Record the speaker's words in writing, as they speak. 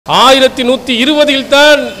1120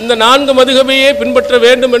 தான் இந்த 4 மதுஹபையே பின்பற்ற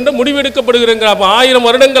வேண்டும் என்று முடிவெடுக்கப்படுகிறது. அப்ப 1000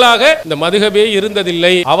 வருடங்களாக இந்த மதுஹபே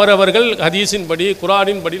இருந்ததில்லை. அவரவர்கள் ஹதீஸின் படி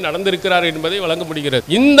குர்ஆனின் படி நடந்திருக்கிறார் என்பதை வழங்க முடிகிறது.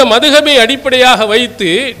 இந்த மதுஹபை அடிப்படையாக வைத்து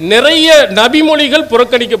நிறைய நபிமொழிகள்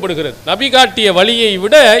புறக்கணிக்கப்படுகிறது. நபி காட்டிய வழியை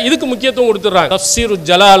விட இதுக்கு முக்கியத்துவம் கொடுத்துறாங்க. தஃப்சீரு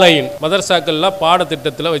ஜலாலைன் மதரசாக்கள்ல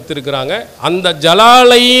பாடத்திட்டத்தில் வைத்திருக்கிறாங்க. அந்த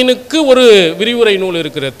ஜலாலைனுக்கு ஒரு விரிவுரை நூல்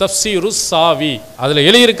இருக்கிறது, தஃப்சீரு சாவி. அதுல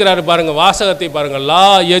எழுதியிருக்கிறாரு பாருங்க, வாசகத்தை பாருங்க. லா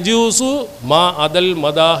யஜூசு மா அதல்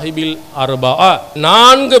மதாஹிபில் அர்பா,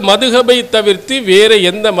 4 மதுஹபை தவிர்த்து வேற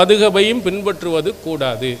எந்த மதுஹபையும் பின்பற்றுவது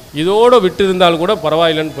கூடாது. இதோட விட்டு இருந்தால் கூட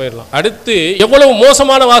பரவாயில்லைன்னு போயிடலாம். அடுத்து எவ்வளவு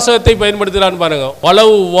மோசமான வாசகத்தை பயன்படுத்துறான்னு பாருங்க.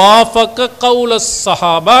 வலவ் வாஃபக கௌல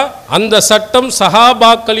ஸஹாபா, அந்த சட்டம்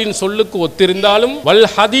சஹாபாக்களின் சொல்லுக்கு ஒத்திருந்தாலும், வல்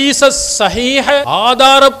ஹதீஸ ஸஹீஹ,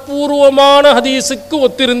 ஆதாரபூர்வமான ஹதீஸுக்கு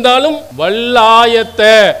ஒத்திருந்தாலும், வல் ஆயத்த,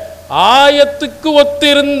 ஆயத்துக்கு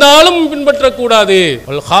ஒத்திருந்தாலும் பின்பற்றக்கூடாது.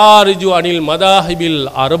 வல் ஹாரிஜு அனில் மதாஹிபில்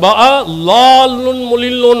அர்பா லால்லுன்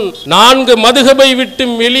முலில்லுன், 4 மதுஹபை விட்டு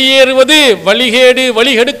வெளியேறுவது வழிகேடு,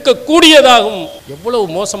 வழிகெடுக்க கூடியதாகும். எவ்வளவு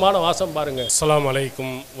மோசமான வாசம் பாருங்க. அஸ்ஸலாமு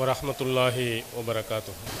அலைக்கும் வரஹ்மத்துல்லாஹி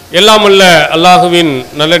வபரகாத்துஹு. எல்லாமல்ல அல்லாஹுவின்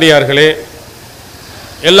நல்லடியார்களே,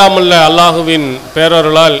 எல்லாமல்ல அல்லாஹுவின்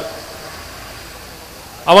பேரருளால்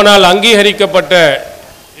அவனால் அங்கீகரிக்கப்பட்ட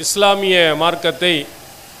இஸ்லாமிய மார்க்கத்தை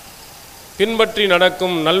பின்பற்றி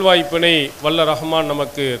நடக்கும் நல்வாய்ப்பினை வல்ல ரஹ்மான்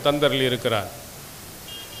நமக்கு தந்தருளி இருக்கிறார்.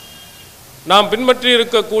 நாம் பின்பற்றி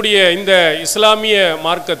இருக்கக்கூடிய இந்த இஸ்லாமிய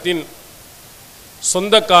மார்க்கத்தின்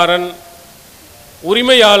சொந்தக்காரன்,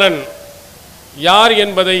 உரிமையாளன் யார்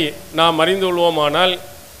என்பதை நாம் அறிந்து கொள்வோமானால்,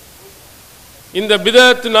 இந்த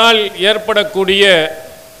பிதஅத்தினால் ஏற்படக்கூடிய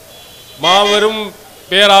மாபெரும்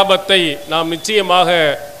பேராபத்தை நாம் நிச்சயமாக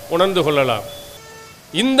உணர்ந்து கொள்ளலாம்.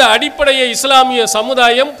 இந்த அடிப்படையை இஸ்லாமிய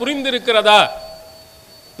சமுதாயம் புரிந்திருக்கிறதா?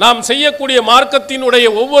 நாம் செய்யக்கூடிய மார்க்கத்தினுடைய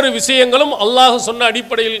ஒவ்வொரு விஷயங்களும் அல்லாஹ் சொன்ன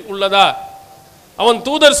அடிப்படையில் உள்ளதா, அவன்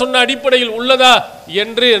தூதர் சொன்ன அடிப்படையில் உள்ளதா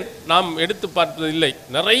என்று நாம் எடுத்து பார்த்ததில்லை.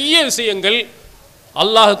 நிறைய விஷயங்கள்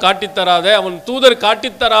அல்லாஹ் காட்டித்தராத, அவன் தூதர்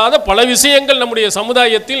காட்டித்தராத பல விஷயங்கள் நம்முடைய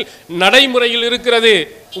சமுதாயத்தில் நடைமுறையில் இருக்கிறது.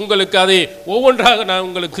 உங்களுக்கு அதை ஒவ்வொன்றாக நான்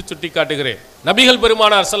உங்களுக்கு சுட்டி காட்டுகிறேன். நபிகள்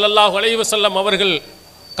பெருமானார் ஸல்லல்லாஹு அலைஹி வஸல்லம் அவர்கள்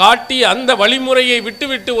காட்டிய அந்த வழிமுறையை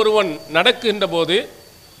விட்டுவிட்டு ஒருவன் நடக்கின்ற போது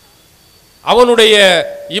அவனுடைய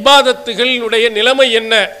இபாதத்துகளினுடைய நிலைமை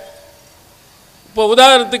என்ன? இப்போ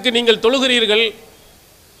உதாரணத்துக்கு நீங்கள் தொழுகிறீர்கள்,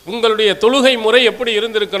 உங்களுடைய தொழுகை முறை எப்படி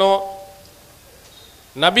இருந்திருக்கணும்?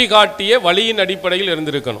 நபி காட்டிய வழியின் அடிப்படையில்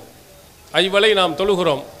இருந்திருக்கணும். ஐவளை நாம்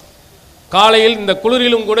தொழுகிறோம். காலையில் இந்த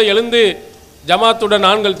குளிரிலும் கூட எழுந்து ஜமாத்துடன்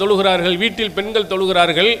ஆண்கள் தொழுகிறார்கள், வீட்டில் பெண்கள்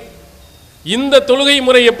தொழுகிறார்கள். இந்த தொழுகை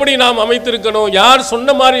முறை எப்படி நாம் அமைத்திருக்கணும்? யார்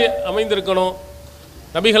சொன்ன மாதிரி அமைந்திருக்கணும்?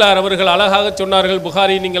 நபிகளார் அவர்கள் அழகாக சொன்னார்கள்.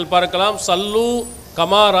 புகாரி நீங்கள் பார்க்கலாம். சல்லு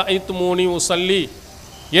கமா ரஅய்துமூனி உஸல்லி,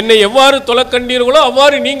 என்னை எவ்வாறு தொழக்கண்டீர்களோ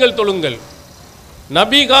அவ்வாறு நீங்கள் தொழுங்கள்.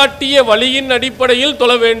 நபி காட்டிய வழியின் அடிப்படையில்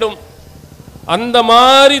தொழ வேண்டும். அந்த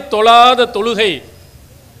மாதிரி தொழாத தொழுகை,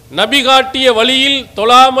 நபி காட்டிய வழியில்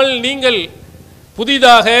தொழாமல் நீங்கள்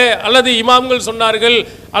புதிதாக அல்லது இமாம்கள் சொன்னார்கள்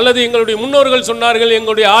அல்லது எங்களுடைய முன்னோர்கள் சொன்னார்கள்,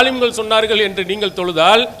 எங்களுடைய ஆலிம்கள் சொன்னார்கள் என்று நீங்கள்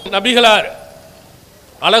தொழுதால், நபிகளார்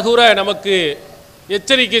அழகுற நமக்கு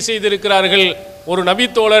எச்சரிக்கை செய்திருக்கிறார்கள். ஒரு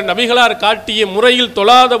நபித்தோழர் நபிகளார் காட்டிய முறையில்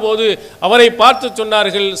தொழாத போது அவரை பார்த்து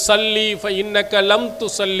சொன்னார்கள், சல்லி ஃபஇன்னக லம்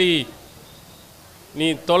துஸல்லி, நீ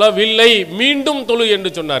தொழவில்லை, மீண்டும் தொழு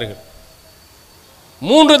என்று சொன்னார்கள்.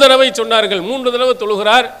 3 தடவை சொன்னார்கள். 3 தடவை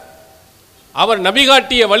தொழுகிறார். அவர் நபி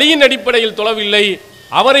காட்டிய வழியின் அடிப்படையில் தொழவில்லை.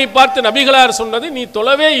 அவரை பார்த்து நபிகளார் சொன்னது, நீ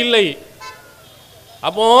தொழவே இல்லை.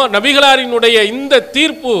 அப்போ நபிகளாரினுடைய இந்த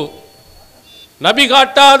தீர்ப்பு, நபி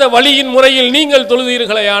காட்டாத வழியின் முறையில் நீங்கள்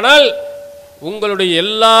தொழுதீர்களேயானால் உங்களுடைய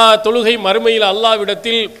எல்லா தொழுகை மறுமையில்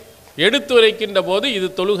அல்லாஹ்விடத்தில் எடுத்து வைக்கின்ற போது இது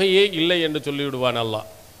தொழுகையே இல்லை என்று சொல்லிவிடுவான் அல்லாஹ்.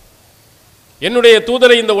 என்னுடைய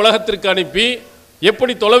தூதரை இந்த உலகத்திற்கு அனுப்பி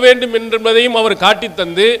எப்படி தொழ வேண்டும் என்பதையும் அவர்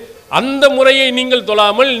காட்டித்தந்து, அந்த முறையை நீங்கள்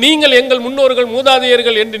தொழாமல் நீங்கள் எங்கள் முன்னோர்கள்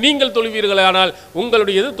மூதாதையர்கள் என்று நீங்கள் தொழுவீர்களானால்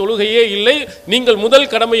உங்களுடையது தொழுகையே இல்லை. நீங்கள்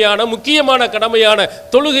முதல் கடமையான, முக்கியமான கடமையான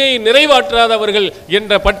தொழுகையை நிறைவாற்றாதவர்கள்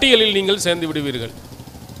என்ற பட்டியலில் நீங்கள் சேர்ந்து விடுவீர்கள்.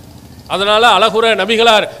 அதனால அழகுற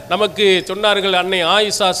நபிகளார் நமக்கு சொன்னார்கள். அன்னை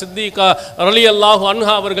ஆயிஷா சித்திகா ரலியல்லாஹு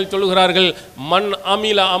அன்ஹா அவர்கள் சொல்கிறார்கள், மன்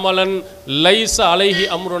அமில அமலன் லைஸ அலைஹி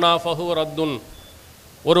அம்ருனா ஃபஹுவ ரத்துன்,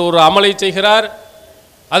 ஒரு அமலை செய்கிறார்,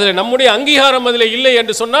 அதில் நம்முடைய அங்கீகாரம் அதில் இல்லை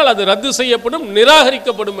என்று சொன்னால் அது ரத்து செய்யப்படும்,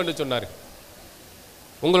 நிராகரிக்கப்படும் என்று சொன்னார்கள்.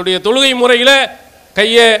 உங்களுடைய தொழுகை முறையில்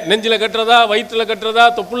கையை நெஞ்சில் கட்டுறதா, வயிற்றில் கட்டுறதா,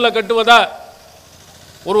 தொப்புள்ள கட்டுவதா?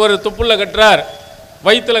 ஒருவர் தொப்புள்ள கட்டுறார்,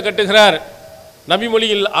 வயிற்றில் கட்டுகிறார்,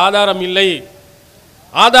 நபிமொழியில் ஆதாரம் இல்லை,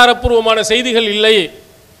 ஆதாரப்பூர்வமான செய்திகள் இல்லை,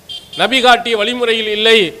 நபி காட்டிய வழிமுறையில்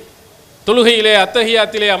இல்லை. தொழுகையிலே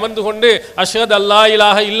அத்தஹியாத்திலே அமர்ந்து கொண்டு அஷ்ஹது அல்லா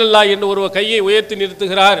இலாஹ இல்லல்லாஹ் என்று ஒரு கையை உயர்த்தி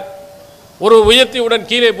நிறுத்துகிறார், ஒரு உயர்த்தியுடன்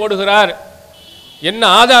கீழே போடுகிறார். என்ன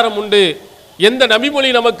ஆதாரம் உண்டு, எந்த நபிமொழி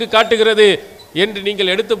நமக்கு காட்டுகிறது என்று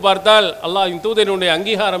நீங்கள் எடுத்து பார்த்தால் அல்லாஹ்வின் தூதரினுடைய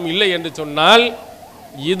அங்கீகாரம் இல்லை என்று சொன்னால்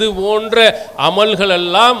இது போன்ற அமல்கள்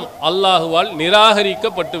எல்லாம் அல்லாஹுவால்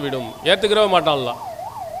நிராகரிக்கப்பட்டுவிடும். ஏற்றுக்கிறவே மாட்டான் அல்லாஹ்.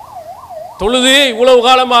 தொழுது இவ்வளவு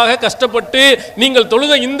காலமாக கஷ்டப்பட்டு நீங்கள்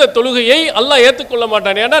தொழுத இந்த தொழுகையை அல்லாஹ் ஏற்றுக்கொள்ள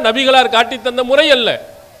மாட்டான். ஏன்னா நபிகளார் காட்டி தந்த முறை அல்ல.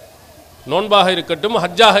 நோன்பாக இருக்கட்டும்,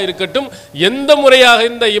 ஹஜ்ஜாக இருக்கட்டும், எந்த முறையாக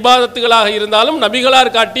இந்த இபாதத்துகளாக இருந்தாலும்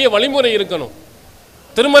நபிகளார் காட்டிய வழிமுறை இருக்கணும்,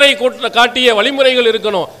 திருமறை காட்டிய வழிமுறைகள்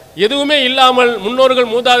இருக்கணும். எதுவுமே இல்லாமல்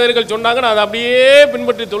முன்னோர்கள் மூதாதையர்கள் சொன்னாங்கன்னா அதை அப்படியே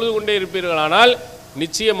பின்பற்றி தொழுது கொண்டே இருப்பீர்கள். ஆனால்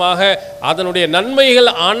நிச்சயமாக அதனுடைய நன்மைகள்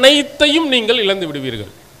அனைத்தையும் நீங்கள் இழந்து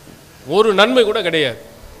விடுவீர்கள். ஒரு நன்மை கூட கிடையாது.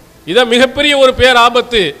 இதான் மிகப்பெரிய ஒரு பேர்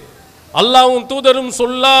ஆபத்து. அல்லாஹ்வும் தூதரும்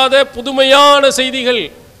சொல்லாத புதுமையான செய்திகள்,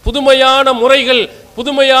 புதுமையான முறைகள்,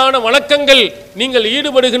 புதுமையான வணக்கங்கள் நீங்கள்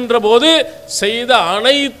ஈடுபடுகின்ற போது செய்த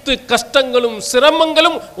அனைத்து கஷ்டங்களும்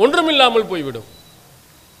சிரமங்களும் ஒன்றுமில்லாமல் போய்விடும்.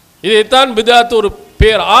 இதைத்தான் பித்அத் ஒரு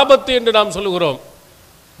பேர் ஆபத்து என்று நாம் சொல்லுகிறோம்.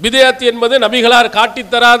 பித்அத் என்பது நபிகளார்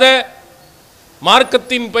காட்டித்தராத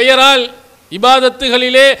மார்க்கத்தின் பெயரால்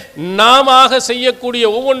இபாதத்துகளிலே நாம செய்யக்கூடிய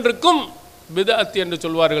ஒவ்வொன்றுக்கும் பித்அத் என்று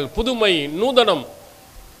சொல்வார்கள். புதுமை, நூதனம்,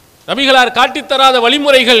 நபிகளார் காட்டித்தராத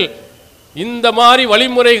வழிமுறைகள். இந்த மாதிரி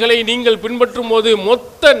வழிமுறைகளை நீங்கள் பின்பற்றும் போது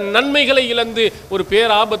மொத்த நன்மைகளை இழந்து ஒரு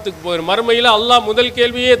பேர் ஆபத்துக்கு போயிடும். மறுமையில் அல்லாஹ் முதல்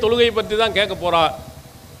கேள்வியே தொழுகை பற்றி தான் கேட்க போறான்.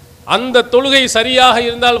 அந்த தொழுகை சரியாக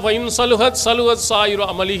இருந்தால் சலுஹத் சாயிரு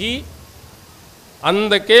அமலிஹி,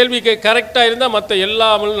 அந்த கேள்விக்கு கரெக்டாக இருந்தால் மற்ற எல்லா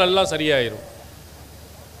அமலும் நல்லா சரியாயிரும்.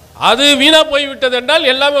 அது வீணா போய்விட்டது என்றால்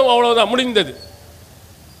எல்லாமே அவ்வளவுதான், முடிந்தது.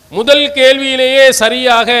 முதல் கேள்வியிலேயே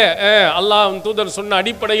சரியாக அல்லாஹ் தூதர் சொன்ன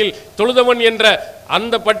அடிப்படையில் தொழுதவன் என்ற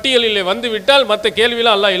அந்த பட்டியலில் வந்துவிட்டால் மற்ற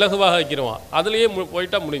கேள்வியில் அல்லாஹ் இலகுவாக வைக்கிறவான். அதுலேயே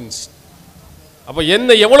போயிட்டா முடிஞ்சிச்சு. அப்போ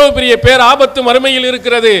எவ்வளவு பெரிய பேர் ஆபத்து மறுமையில்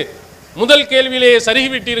இருக்கிறது. முதல் கேள்வியிலேயே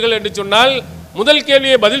சருகிவிட்டீர்கள் என்று சொன்னால், முதல்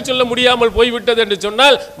கேள்வியை பதில் சொல்ல முடியாமல் போய்விட்டது என்று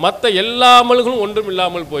சொன்னால் மற்ற எல்லா அமல்களும் ஒன்றும்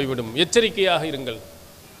இல்லாமல் போய்விடும். எச்சரிக்கையாக இருங்கள்.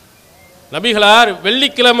 நபிகளார்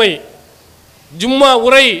வெள்ளிக்கிழமை ஜும்மா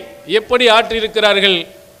உரை எப்படி ஆற்றியிருக்கிறார்கள்,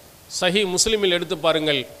 சஹி முஸ்லிமில் எடுத்து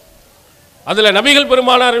பாருங்கள். அதில் நபிகள்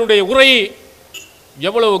பெருமானாருடைய உரை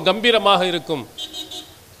எவ்வளவு கம்பீரமாக இருக்கும்.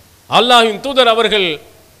 அல்லாஹ்வின் தூதர்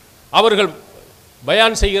அவர்கள்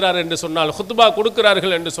பயான் செய்கிறார் என்று சொன்னால், ஹுத்பா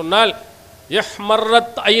கொடுக்கிறார்கள் என்று சொன்னால்,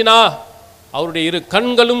 யஹ்மர்ரத் ஐனா, அவருடைய இரு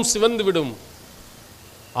கண்களும் சிவந்துவிடும்.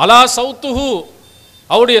 அலா சௌத்துஹு,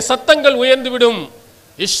 அவருடைய சத்தங்கள் உயர்ந்துவிடும்.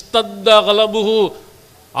 இஷ்தத்த கலபுஹு,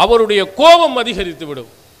 அவருடைய கோபம்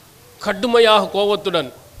அதிகரித்துவிடும். கடுமையாக கோபத்துடன்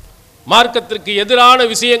மார்க்கத்திற்கு எதிரான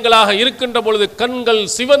விஷயங்களாக இருக்கின்ற பொழுது கண்கள்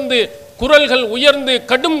சிவந்து குரல்கள் உயர்ந்து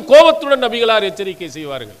கடும் கோபத்துடன் நபிகளார் எச்சரிக்கை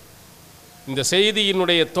செய்வார்கள். இந்த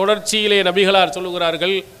செய்தியினுடைய தொடர்ச்சியிலே நபிகளார்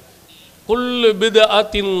சொல்லுகிறார்கள், குல்லு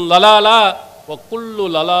பித்அத்தின் லலாலா வ குல்லு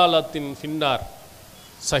லலாலத்தின் ஃபின்னார்.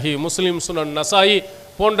 சஹி முஸ்லிம், சுனன் நசாயி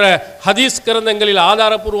போன்ற ஹதீஸ் கிரந்தங்களில்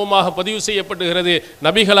ஆதாரபூர்வமாக பதிவு செய்யப்படுகிறது.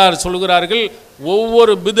 நபிகளார் சொல்கிறார்கள்,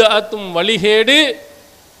 ஒவ்வொரு பித்அத்தும் வழிகேடு,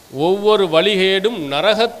 ஒவ்வொரு வழிகேடும்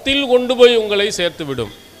நரகத்தில் கொண்டு போய் உங்களை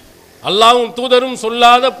சேர்த்துவிடும். அல்லாஹ்வும் தூதரும்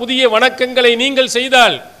சொல்லாத புதிய வணக்கங்களை நீங்கள்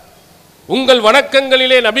செய்தால், உங்கள்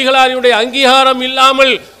வணக்கங்களிலே நபிகளாரினுடைய அங்கீகாரம்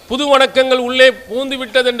இல்லாமல் புது வணக்கங்கள் உள்ளே பூந்து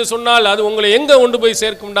விட்டது என்று சொன்னால் அது உங்களை எங்கே கொண்டு போய்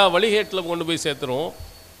சேர்க்கும்டா? வழிகேட்டில் கொண்டு போய் சேர்த்துரும்.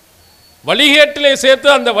 வழிகேட்டிலே சேர்த்து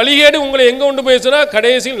அந்த வழிகேடு உங்களை எங்கே கொண்டு போய் சேர்த்தா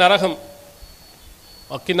கடைசியில் நரகம்.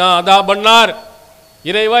 அக்கினா அதா பண்ணார்,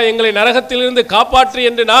 இறைவா எங்களை நரகத்திலிருந்து காப்பாற்று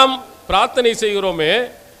என்று நாம் பிரார்த்தனை செய்கிறோமே,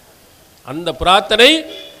 அந்த பிரார்த்தனை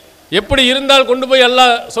எப்படி இருந்தால் கொண்டு போய்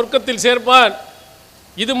அல்லாஹ் சொர்க்கத்தில் சேர்ப்பான்?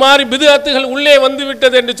 இது மாதிரி பித்அத்துகள் உள்ளே வந்து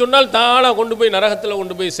விட்டது என்று சொன்னால் தானாக கொண்டு போய் நரகத்தில்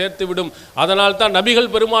கொண்டு போய் சேர்த்து விடும். அதனால் தான்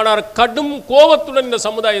நபிகள் பெருமானார் கடும் கோபத்துடன் இந்த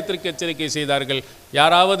சமுதாயத்திற்கு எச்சரிக்கை செய்தார்கள்.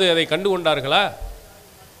 யாராவது அதை கண்டுகொண்டார்களா?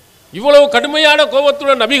 இவ்வளவு கடுமையான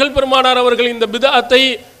கோபத்துடன் நபிகள் பெருமானார் அவர்கள் இந்த பித்அத்தை,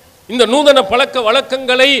 இந்த நூதன பழக்க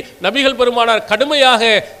வழக்கங்களை நபிகள் பெருமானார் கடுமையாக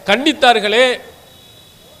கண்டித்தார்களே,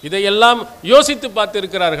 இதையெல்லாம் யோசித்து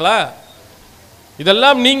பார்த்திருக்கிறார்களா?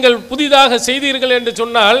 இதெல்லாம் நீங்கள் புதிதாக செய்தீர்கள் என்று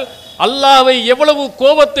சொன்னால் அல்லாஹ்வை எவ்வளவு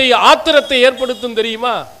கோபத்தை, ஆத்திரத்தை ஏற்படுத்தும்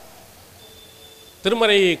தெரியுமா?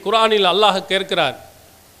 திருமறை குர்ஆனில் அல்லாஹ் கேட்கிறார்,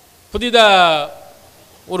 புதிதாக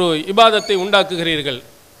ஒரு இபாதத்தை உண்டாக்குகிறீர்கள்,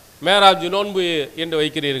 மேராஜ் நோன்பு என்று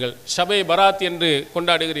வைக்கிறீர்கள், ஷபே பராத் என்று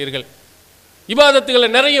கொண்டாடுகிறீர்கள், இபாதத்துகளை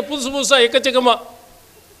நிறைய புதுசு புதுசாக எக்கச்சக்கமாக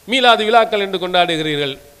மீலாது விழாக்கள் என்று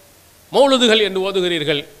கொண்டாடுகிறீர்கள், மௌலுதுகள் என்று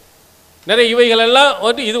ஓதுகிறீர்கள், நிறைய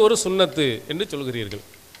இவைகளெல்லாம் இது ஒரு சுன்னத்து என்று சொல்கிறீர்கள்.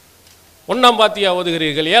 1ஆம் பாத்தியா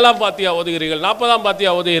ஓதுகிறீர்கள், 7ஆம் பாத்தியா ஓதுகிறீர்கள், 40ஆம் பாத்தியா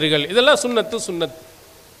ஓதுகிறீர்கள். இதெல்லாம் சுன்னத்து.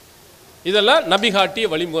 இதெல்லாம் நபி காட்டிய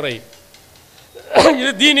வழிமுறை.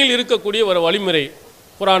 இது தீனில் இருக்கக்கூடிய ஒரு வழிமுறை.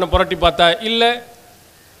 குர்ஆனை புரட்டி பார்த்தா இல்லை,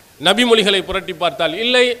 நபிமொழிகளை புரட்டி பார்த்தால்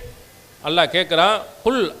இல்லை. அல்லாஹ் கேட்குறான்,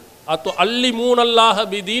 குல் அத்து அல்லிமூனல்லாஹ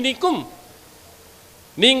பிதீனிக்கும்,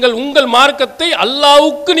 நீங்கள் உங்கள் மார்க்கத்தை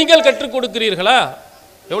அல்லாஹ்வுக்கு நீங்கள் கற்றுக் கொடுக்கிறீர்களா?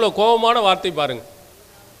 எவ்வளோ கோபமான வார்த்தை பாருங்க.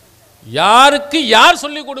 யாருக்கு யார்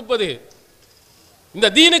சொல்லிக் கொடுப்பது? இந்த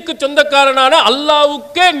தீனுக்கு சொந்தக்காரனான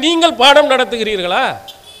அல்லாஹ்வுக்கே நீங்கள் பாடம் நடத்துகிறீர்களா?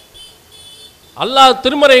 அல்லாஹ்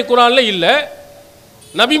திருமறை குர்ஆன்ல இல்லை,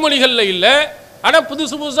 நபிமொழிகளில் இல்லை. ஆனால்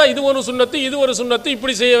புதுசு புதுசாக இது ஒரு சுன்னத்து, இது ஒரு சுன்னத்து,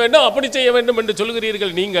 இப்படி செய்ய வேண்டும், அப்படி செய்ய வேண்டும் என்று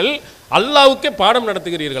சொல்கிறீர்கள். நீங்கள் அல்லாஹ்வுக்கே பாடம்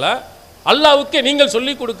நடத்துகிறீர்களா? அல்லாஹ்வுக்கே நீங்கள்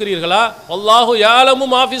சொல்லிக் கொடுக்கிறீர்களா? அல்லாஹு யாலமு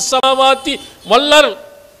மாஃபிஸ் ஸமாவாத்தி வல்லர்,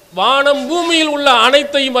 வானம் பூமியில் உள்ள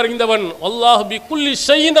அனைத்தையும் அறிந்தவன். அல்லாஹு பிக்குல்லி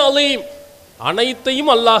ஷைஇன் அலீம்,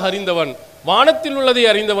 அனைத்தையும் அல்லாஹ் அறிந்தவன். வானத்தில் உள்ளதை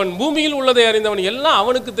அறிந்தவன், பூமியில் உள்ளதை அறிந்தவன், எல்லாம்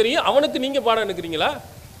அவனுக்கு தெரியும். அவனுக்கு நீங்கள் பாடம் எடுக்கிறீங்களா?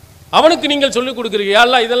 அவனுக்கு நீங்கள் சொல்லிக் கொடுக்குறீங்க.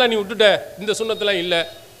 அல்லாஹ் இதெல்லாம் நீ விட்டுட்ட, இந்த சுன்னத்தெல்லாம் இல்லை.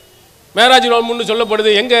 மேராஜ் முன்னு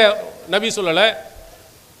சொல்லப்படுது, எங்க நபி சொல்லலை,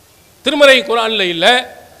 திருமறை குர்ஆன்ல இல்லை,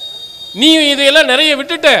 நீ இதையெல்லாம் நிறைய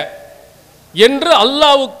விட்டுட்ட என்று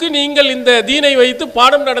அல்லாஹ்வுக்கு நீங்கள் இந்த தீனை வைத்து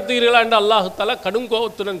பாடம் நடத்துகிறீர்களா என்று அல்லாஹ் தஆலா கடும்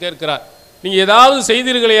கோபத்துடன் கேட்கிறார். நீங்கள் ஏதாவது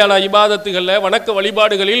செய்தீர்களேயான இபாதத்துகளில், வணக்க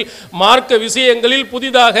வழிபாடுகளில், மார்க்க விஷயங்களில்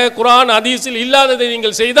புதிதாக குர்ஆன் ஹதீஸில் இல்லாததை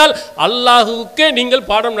நீங்கள் செய்தால் அல்லாஹ்வுக்கே நீங்கள்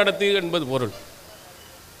பாடம் நடத்துகிறீர்கள் என்பது பொருள்.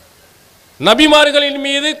 நபிமார்களின்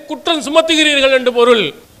மீது குற்றம் சுமத்துகிறீர்கள் என்று பொருள்.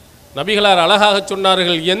 நபிகளார் அழகாக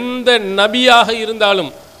சொன்னார்கள், எந்த நபியாக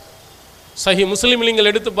இருந்தாலும், சஹி முஸ்லிம் நீங்கள்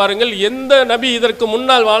எடுத்து பாருங்கள், எந்த நபி இதற்கு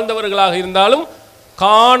முன்னால் வாழ்ந்தவர்களாக இருந்தாலும்,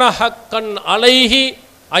 கான ஹக்கன் அலைஹி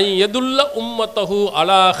ஐ யதுல்ல உம்மத்தஹு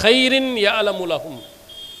அலா கைரின் யஅலமுலஹும்,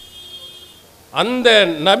 அந்த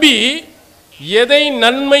நபி எதை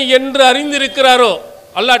நன்மை என்று அறிந்திருக்கிறாரோ,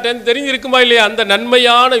 அல்லாஹ்ட்ட தெரிஞ்சிருக்குமா இல்லையா, அந்த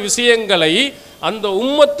நன்மையான விஷயங்களை அந்த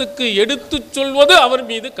உம்மத்துக்கு எடுத்து சொல்வது அவர்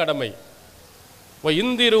மீது கடமை.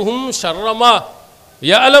 இந்திருஹும் ஷர்ரமா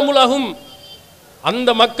யஅலமுலஹும், அந்த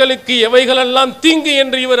மக்களுக்கு எவைகளெல்லாம் தீங்கு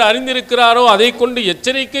என்று இவர் அறிந்திருக்கிறாரோ அதை கொண்டு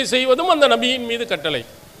எச்சரிக்கை செய்வதும் அந்த நபியின் மீது கட்டளை.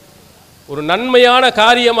 ஒரு நன்மையான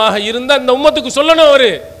காரியமாக இருந்த அந்த உம்மத்துக்கு சொல்லணும்.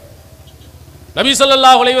 அவரு நபி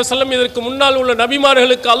ஸல்லல்லாஹு அலைஹி வஸல்லம் இதற்கு முன்னால் உள்ள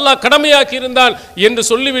நபிமார்களுக்கு அல்லாஹ் கடமையாக்கி இருந்தான் என்று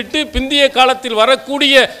சொல்லிவிட்டு பிந்திய காலத்தில்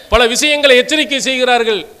வரக்கூடிய பல விஷயங்களை எச்சரிக்கை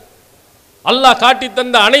செய்கிறார்கள். அல்லாஹ் காட்டி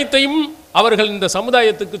தந்த அனைத்தையும் அவர்கள் இந்த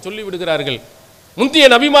சமுதாயத்துக்கு சொல்லிவிடுகிறார்கள். முந்திய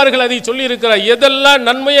நபிமார்கள் அதை சொல்லி இருக்கிறார். எதெல்லாம்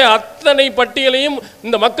நன்மையை அத்தனை பட்டியலையும்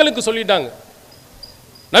இந்த மக்களுக்கு சொல்லிட்டாங்க.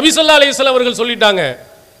 நபி ஸல்லல்லாஹு அலைஹி வஸல்லம் அவர்கள் சொல்லிட்டாங்க.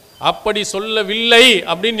 அப்படி சொல்லவில்லை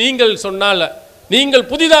அப்படின்னு நீங்கள் சொன்னால், நீங்கள்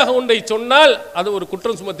புதிதாக ஒன்றை சொன்னால் அது ஒரு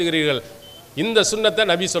குற்றம் சுமத்துகிறீர்கள். இந்த சுன்னத்தை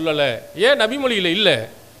நபி சொல்லலை, ஏன் நபிமொழியில் இல்லை,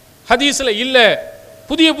 ஹதீஸில் இல்லை,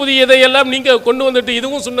 புதிய புதிய இதையெல்லாம் நீங்கள் கொண்டு வந்துட்டு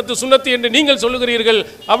இதுவும் சுன்னத்து சுன்னத்து என்று நீங்கள் சொல்லுகிறீர்கள்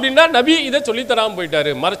அப்படின்னா நபி இதை சொல்லித்தராமல்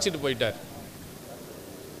போயிட்டாரு, மறைச்சிட்டு போயிட்டார்.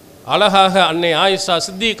 அழகாக அன்னை ஆயிஷா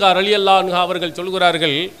சித்திகா ரலியல்லாஹு அன்ஹா அவர்கள்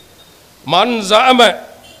சொல்கிறார்கள், மன் ஸஅம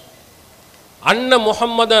அன்ன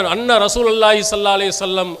முஹம்மதன் அன்ன ரசூலுல்லாஹி ஸல்லல்லாஹு அலைஹி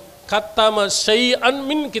வஸல்லம் கத்தம ஷைஅன்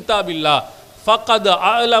மின் கிதாபில்லாஹ் ஃபகத்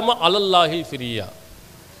அலம அலல்லாஹில் ஃபிரியா.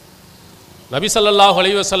 நபி ஸல்லல்லாஹு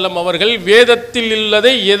அலைஹி வஸல்லம் அவர்கள் வேதத்தில்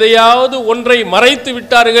உள்ளதை எதையாவது ஒன்றை மறைத்து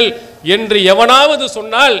விட்டார்கள் என்று எவனாவது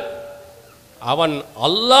சொன்னால் அவன்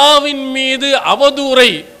அல்லாஹ்வின் மீது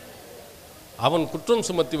அவதூறை அவன் குற்றம்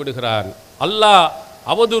சுமத்தி விடுகிறான். அல்லாஹ்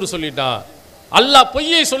அவதூறு சொல்லிட்டான், அல்லாஹ்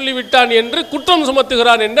பொய்யை சொல்லிவிட்டான் என்று குற்றம்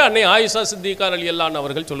சுமத்துகிறான் என்று அன்னை ஆயிஷா சித்திகா ரலியல்லாஹு அன்ஹா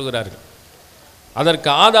அவர்கள் சொல்கிறார்கள். அதற்கு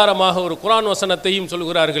ஆதாரமாக ஒரு குர்ஆன் வசனத்தையும்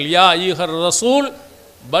சொல்கிறார்கள். யா அய்யுஹர் ரசூல்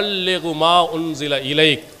பல்லிகு மா உன்சில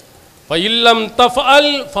இலைக் ஃபஇல்லம்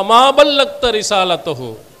தஃஅல் ஃபமா பல்லக்த ரிசாலத்தஹு,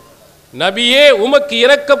 நபியே உமக்கு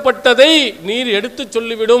இறக்கப்பட்டதை நீர் எடுத்து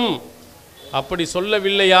சொல்லிவிடும், அப்படி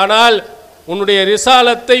சொல்லவில்லையானால் உன்னுடைய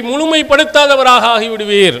ரிசாலத்தை முழுமைப்படுத்தாதவராக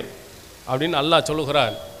ஆகிவிடுவீர் அப்படின்னு அல்லாஹ்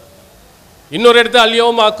சொல்லுகிறான். இன்னொரு இடத்துல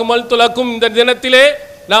அல்யௌம அக்மல்து லக்கும், இந்த தினத்திலே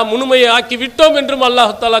நாம் முழுமையை ஆக்கி விட்டோம் என்றும்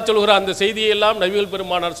அல்லாஹ் தஆலா சொல்கிறான். அந்த செய்தியை எல்லாம் நபிகள்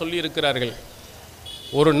பெருமானார் சொல்லி இருக்கிறார்கள்.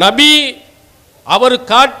 ஒரு நபி அவர்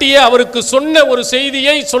காட்டிய அவருக்கு சொன்ன ஒரு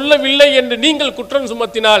செய்தியை சொல்லவில்லை என்று நீங்கள் குற்றம்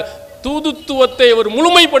சுமத்தினால் தூதுத்துவத்தை அவர்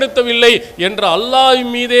முழுமைப்படுத்தவில்லை என்ற அல்லாஹ்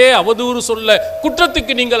மீதே அவதூறு சொல்ல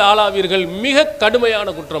குற்றத்துக்கு நீங்கள் ஆளாவீர்கள். மிக கடுமையான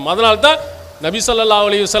குற்றம். அதனால்தான் நபி ஸல்லல்லாஹு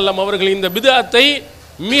அலைஹி வஸல்லம் அவர்கள் இந்த பித்அத்தை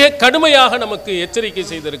மிக கடுமையாக நமக்கு எச்சரிக்கை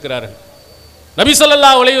செய்திருக்கிறார்கள். நபி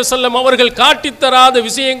ஸல்லல்லாஹு அலைஹி வஸல்லம் அவர்கள் காட்டித்தராத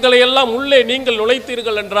விஷயங்களை எல்லாம் உள்ளே நீங்கள்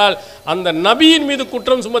நுழைத்தீர்கள் என்றால் அந்த நபியின் மீது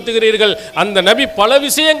குற்றம் சுமத்துகிறீர்கள். அந்த நபி பல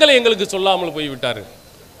விஷயங்களை எங்களுக்கு சொல்லாமல் போய்விட்டார்.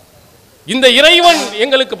 இந்த இறைவன்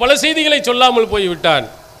எங்களுக்கு பல செய்திகளை சொல்லாமல் போய்விட்டான்.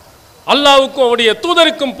 அல்லாஹ்வுக்கும் அவருடைய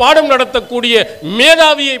தூதருக்கும் பாடம் நடத்தக்கூடிய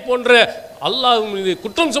மேதாவியை போன்ற அல்லாஹ் மீது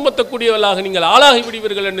குற்றம் சுமத்தக்கூடியவர்களாக நீங்கள் ஆளாகி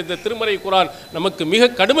விடுவீர்கள் என்று இந்த திருமறை குர்ஆன் நமக்கு மிக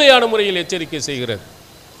கடுமையான முறையில் எச்சரிக்கை செய்கிறது.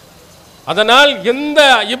 அதனால் எந்த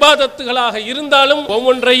இபாதத்துகளாக இருந்தாலும்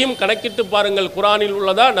ஒவ்வொன்றையும் கணக்கிட்டு பாருங்கள். குர்ஆனில்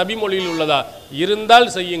உள்ளதா, நபி மொழியில் உள்ளதா? இருந்தால்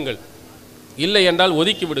செய்யுங்கள், இல்லை என்றால்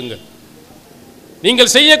ஒதுக்கி விடுங்கள்.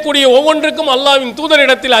 நீங்கள் செய்யக்கூடிய ஒவ்வொன்றுக்கும் அல்லாஹ்வின்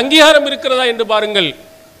தூதரிடத்தில் அங்கீகாரம் இருக்கிறதா என்று பாருங்கள்.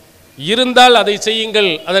 இருந்தால் அதை செய்யுங்கள்,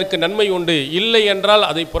 அதற்கு நன்மை உண்டு. இல்லை என்றால்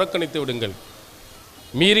அதை புறக்கணித்து விடுங்கள்.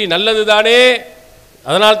 மீறி நல்லது தானே,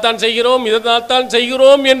 அதனால் தான் செய்கிறோம், இதனால் தான்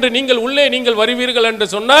செய்கிறோம் என்று நீங்கள் வருவீர்கள் என்று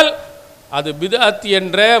சொன்னால் அது பித்அத்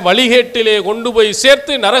என்ற வழிகேட்டிலே கொண்டு போய்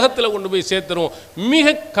சேர்த்து நரகத்தில் கொண்டு போய் சேர்த்துரும்.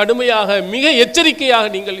 மிக கடுமையாக, மிக எச்சரிக்கையாக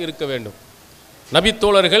நீங்கள் இருக்க வேண்டும்.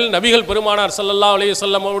 நபித்தோழர்கள், நபிகள் பெருமானார் ஸல்லல்லாஹு அலைஹி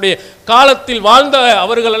வஸல்லம் அவருடைய காலத்தில் வாழ்ந்த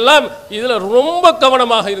அவர்களெல்லாம் இதில் ரொம்ப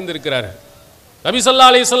கவனமாக இருந்திருக்கிறார்கள். நபி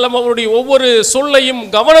ஸல்லல்லாஹு அலைஹி வஸல்லம் அவருடைய ஒவ்வொரு சொல்லையும்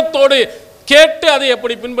கவனத்தோடு கேட்டு அதை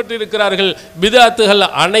எப்படி பின்பற்றி இருக்கிறார்கள். பித்அத்துகள்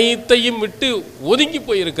அனைத்தையும் விட்டு ஒதுங்கி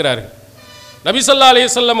போயிருக்கிறார்கள். நபி ஸல்லல்லாஹு அலைஹி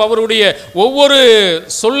வஸல்லம் அவருடைய ஒவ்வொரு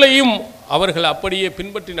சொல்லையும் அவர்கள் அப்படியே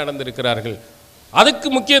பின்பற்றி நடந்திருக்கிறார்கள். அதுக்கு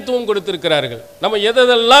முக்கியத்துவம் கொடுத்திருக்கிறார்கள். நம்ம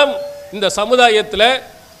எதெல்லாம் இந்த சமுதாயத்தில்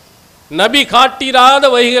நபி காட்டிராத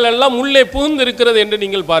வகைகள் எல்லாம் உள்ளே புகுந்திருக்கிறது என்று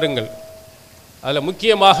நீங்கள் பாருங்கள். அதில்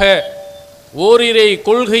முக்கியமாக ஓரிரை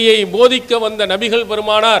கொள்கையை போதிக்க வந்த நபிகள்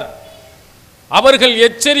பெருமானார் அவர்கள்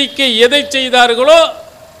எச்சரிக்கை எதை செய்தார்களோ,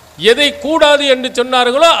 எதை கூடாது என்று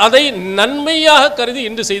சொன்னார்களோ அதை நன்மையாக கருதி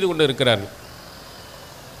இன்று செய்து கொண்டிருக்கிறார்கள்.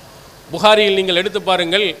 புகாரியில் நீங்கள் எடுத்து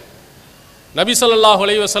பாருங்கள். நபி ஸல்லல்லாஹு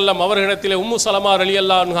அலைஹி வஸல்லம் அவர்களிடத்தில் உம்மு சலமா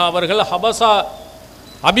ரலியல்லாஹு அன்ஹா அவர்கள் ஹபஸா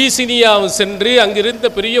அபிசினியா சென்று அங்கிருந்த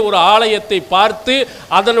பெரிய ஒரு ஆலயத்தை பார்த்து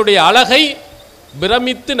அதனுடைய அழகை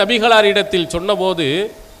பிரமித்து நபிகளாரிடத்தில் சொன்னபோது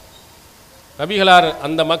நபிகளார்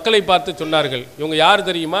அந்த மக்களை பார்த்து சொன்னார்கள், இவங்க யார்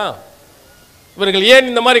தெரியுமா? இவர்கள் ஏன்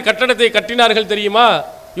இந்த மாதிரி கட்டடத்தை கட்டினார்கள் தெரியுமா?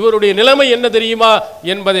 இவருடைய நிலைமை என்ன தெரியுமா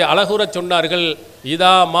என்பதை அழகுற சொன்னார்கள்.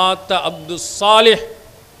 இதா மாத்த அப்து சாலிஹ்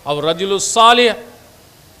அவர் ரஜுலு சாலிஹ்,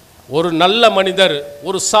 ஒரு நல்ல மனிதர்,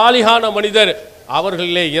 ஒரு சாலிஹான மனிதர்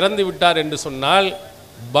அவர்களே இறந்து விட்டார் என்று சொன்னால்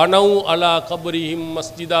பனவு அலா கபரிஹிம்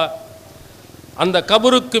மஸ்ஜிதா, அந்த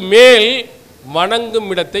கபருக்கு மேல் வணங்கும்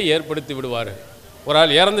இடத்தை ஏற்படுத்தி விடுவார். ஒரு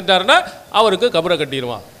ஆள் இறந்துட்டாருன்னா அவருக்கு கபரை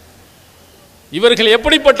கட்டிடுவான். இவர்கள்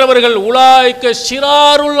எப்படிப்பட்டவர்கள்? உலாய்க்க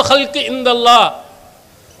ஷிராருல் ஹல்க் இந்தல்லாஹ்,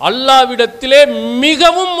 அல்லாஹ்விடத்திலே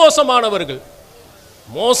மிகவும் மோசமானவர்கள்.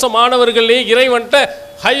 மோசமானவர்களே இறைவன்ட்ட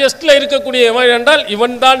ஹையஸ்ட்ல இருக்கக்கூடிய எவன் என்றால்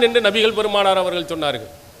இவன் தான் என்று நபிகள் பெருமானார் அவர்கள்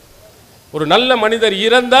சொன்னார்கள். ஒரு நல்ல மனிதர்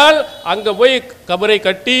இறந்தால் அங்கே போய் கபரை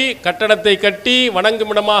கட்டி கட்டடத்தை கட்டி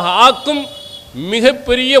வணங்குமிடமாக ஆக்கும்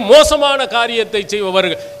மிகப்பெரிய மோசமான காரியத்தை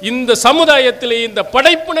செய்பவர்கள் இந்த சமுதாயத்திலே, இந்த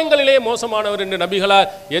படைப்பினங்களிலே மோசமானவர் என்று நபிகளார்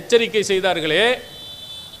எச்சரிக்கை செய்தார்களே.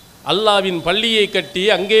 அல்லாவின் பள்ளியை கட்டி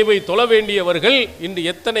அங்கே போய் தொழ வேண்டியவர்கள் இன்று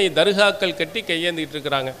எத்தனை தர்காக்கள் கட்டி கையேந்திட்டு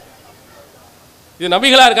இருக்கிறாங்க. இது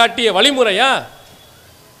நபிகளார் காட்டிய வழிமுறையா?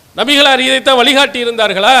 நபிகளார் இதைத்தான் வழிகாட்டி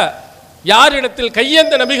இருந்தார்களா? யாரிடத்தில்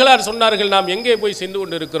கையேந்த நபிகளார் சொன்னார்கள் நாம் எங்கே போய் சென்று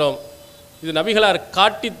கொண்டு இருக்கிறோம்? இது நபிகளார்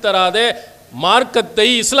காட்டித்தராத மார்க்கத்தை,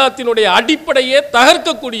 இஸ்லாத்தினுடைய அடிப்படையே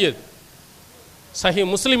தகர்க்கக்கூடியது. சஹீஹ்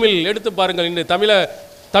முஸ்லிமில் எடுத்து பாருங்கள். இன்று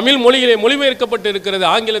தமிழ் மொழியிலே மொழிபெயர்க்கப்பட்டு இருக்கிறது,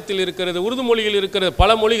 ஆங்கிலத்தில் இருக்கிறது, உருது மொழியில் இருக்கிறது, பல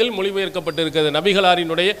மொழிகள் மொழிபெயர்க்கப்பட்டு இருக்கிறது.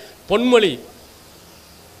 நபிகளாரினுடைய பொன்மொழி.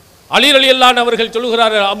 அலி ரலியல்லாஹு அன்ஹு அவர்கள்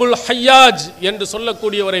சொல்கிறார்கள், அபுல் ஹய்யாஜ் என்று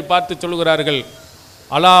சொல்லக்கூடியவரை பார்த்து சொல்கிறார்கள்,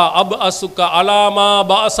 அலா அப் அசுக்க அலாமா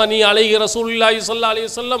பாசனி அலைஹி ரசூலுல்லாஹி ஸல்லல்லாஹு அலைஹி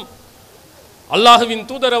வஸல்லம், அல்லாஹுவின்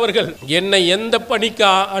தூதர் அவர்கள் என்னை எந்த பணிக்கு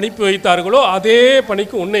அனுப்பி வைத்தார்களோ அதே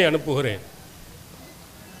பணிக்கு உன்னை அனுப்புகிறேன்.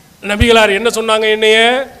 நபிகளார் என்ன சொன்னாங்க? என்னைய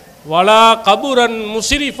வலா கபுரன்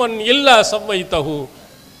முஸ்ரிஃபன் இல்லா சவ்வைத்தஹு,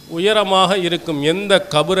 உயரமாக இருக்கும் எந்த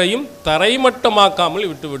கபரையும் தரைமட்டமாக்காமல்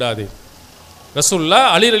விட்டு விடாதே. ரசூலுல்லாஹ்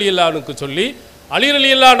அலி ரலியல்லாஹு அன்ஹுக்கு சொல்லி, அலி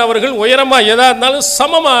ரலியல்லாஹு அன்ஹு அவர்கள் உயரமாக எதா இருந்தாலும்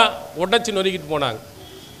சமமாக உடைச்சி நொறுக்கிட்டு போனாங்க.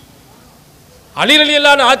 அலி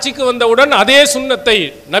ரலியல்லாஹு அன்ஹு ஆட்சிக்கு வந்தவுடன் அதே சுன்னத்தை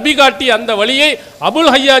நபி காட்டி அந்த வழியை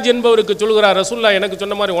அபுல் ஹய்யாஜ் என்பவருக்கு சொல்கிறார். ரசூலுல்லாஹ் எனக்கு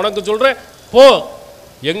சொன்ன மாதிரி உனக்கு சொல்கிறேன், போ,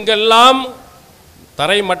 எங்கெல்லாம்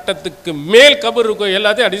தரை மட்டத்துக்கு மேல் கபர் இருக்கோ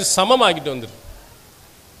எல்லாத்தையும் அடித்து சமமாக்கிட்டு வந்துரு.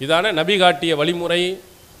 இதான நபி காட்டிய வழிமுறை.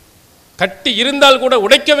 கட்டி இருந்தால் கூட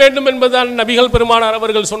உடைக்க வேண்டும் என்பதுதான் நபிகள் பெருமானார்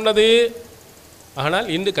அவர்கள் சொன்னது. ஆனால்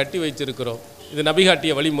இன்று கட்டி வைத்திருக்கிறோம். இது நபி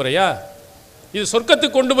காட்டிய வழிமுறையா? இது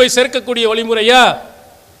சொர்க்கத்துக்கு கொண்டு போய் சேர்க்கக்கூடிய வழிமுறையா?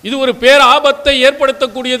 இது ஒரு பேர் ஆபத்தை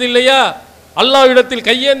ஏற்படுத்தக்கூடியது இல்லையா? அல்லாஹ்விடத்தில்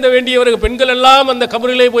கையேந்த வேண்டியவர்கள் பெண்கள் எல்லாம் அந்த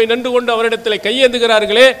கபரிலே போய் நின்று கொண்டு அவரிடத்தில்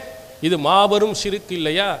கையேந்துகிறார்களே, இது மாபெரும் ஷிர்க்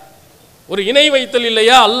இல்லையா? ஒரு இணை வைத்தல்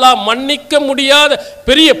இல்லையா? அல்லாஹ் மன்னிக்க முடியாத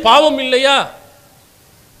பெரிய பாவம் இல்லையா?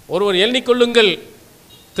 ஒருவர் எண்ணிக்கொள்ளுங்கள்,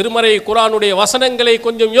 திருமறை குர்ஆனுடைய வசனங்களை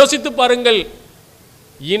கொஞ்சம் யோசித்து பாருங்கள்.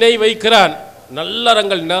 இணை வைக்கிறான்,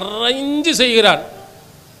 நல்லறங்கள் நிறைஞ்சு செய்கிறான்,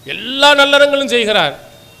 எல்லா நல்லறங்களும் செய்கிறான்.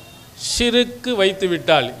 ஷிருக்கு வைத்து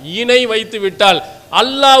விட்டால், இணை வைத்து விட்டால்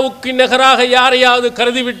அல்லாஹ்வுக்கு நிகராக யாரையாவது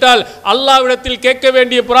கருதிவிட்டால் அல்லாஹ்விடத்தில் கேட்க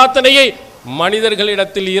வேண்டிய பிரார்த்தனையை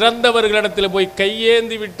மனிதர்களிடத்தில், இறந்தவர்களிடத்தில் போய்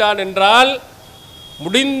கையேந்தி விட்டான் என்றால்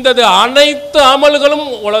முடிந்தது, அனைத்து அமல்களும்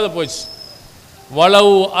உலக போச்சு.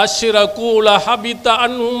 வலவு அஷ்ரகு லஹபித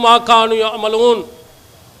அன்ஹும் மா கானூ யஅமலூன்.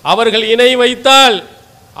 அவர்கள் இணை வைத்தால்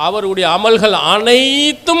அவருடைய அமல்கள்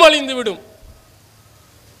அனைத்தும் அழிந்துவிடும்.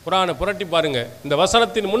 குர்ஆனை புரட்டி பாருங்க, இந்த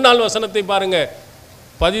வசனத்தின் முன்னாள் வசனத்தை பாருங்க.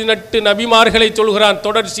 18 நபிமார்களை சொல்கிறான்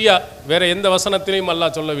தொடர்ச்சியா, வேற எந்த வசனத்திலையும்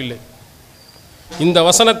அல்லாஹ் சொல்லவில்லை. இந்த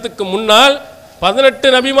வசனத்துக்கு முன்னால் 18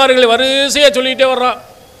 நபிமார்களை வரிசையா சொல்லிட்டே வர்றான்.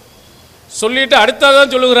 சொல்லிட்டு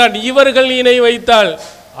அடுத்ததான் சொல்லுகிறான், இவர்கள் இணை வைத்தால்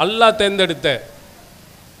அல்லாஹ் தேர்ந்தெடுத்த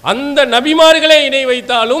அந்த நபிமார்களே இணை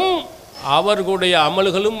வைத்தாலும் அவர்களுடைய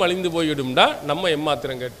அமல்களும் அழிந்து போய்விடும்டா. நம்ம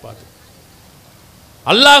எம்மாத்திரம் கேட்பார்கள்.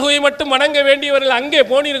 அல்லாஹுவை மட்டும் வணங்க வேண்டியவர்கள் அங்கே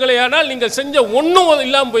போனீர்களே ஆனால் நீங்கள் செஞ்ச ஒன்றும்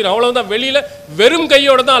இல்லாமல் போயிடும். அவ்வளவுதான். வெளியில வெறும்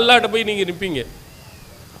கையோட தான் அல்லாஹ்ட்ட போய் நீங்க நிற்பீங்க.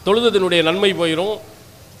 தொழுதனுடைய நன்மை போயிடும்,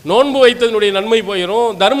 நோன்பு வைத்ததனுடைய நன்மை போயிடும்,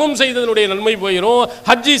 தர்மம் செய்ததனுடைய நன்மை போயிடும்,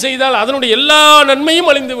 ஹஜ்ஜி செய்தால் அதனுடைய எல்லா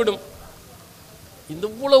நன்மையும் அழிந்து விடும். இந்த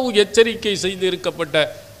இவ்வளவு எச்சரிக்கை செய்து இருக்கப்பட்ட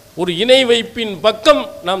ஒரு இணை வைப்பின் பக்கம்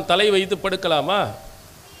நாம் தலை வைத்து படுக்கலாமா?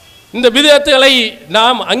 இந்த பிதஅத்துகளை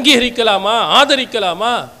நாம் அங்கீகரிக்கலாமா,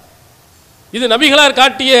 ஆதரிக்கலாமா? இது நபிகளார்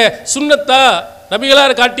காட்டிய சுன்னத்தா,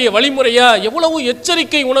 நபிகளார் காட்டிய வழிமுறையா? எவ்வளவு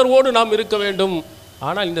எச்சரிக்கை உணர்வோடு நாம் இருக்க வேண்டும்.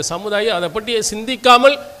 ஆனால் இந்த சமுதாயம் அதை பற்றி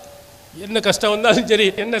சிந்திக்காமல் என்ன கஷ்டம் வந்தாலும் சரி,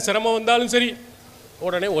 என்ன சிரமம் வந்தாலும் சரி,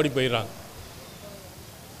 உடனே ஓடி போயிடுறாங்க.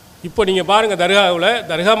 இப்போ நீங்கள் பாருங்கள், தர்காவில்,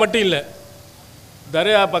 தர்கா மட்டும் இல்லை,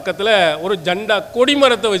 தர்கா பக்கத்தில் ஒரு ஜண்டா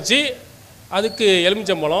கொடிமரத்தை வச்சு அதுக்கு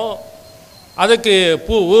எலுமிச்சம்பழம், அதுக்கு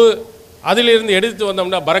பூவு, அதிலிருந்து எடுத்து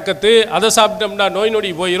வந்தோம்னா பரக்கத்து, அதை சாப்பிட்டோம்னா நோய் நொடி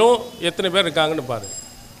போயிடும். எத்தனை பேர் இருக்காங்கன்னு பாருங்க.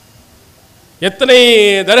 எத்தனை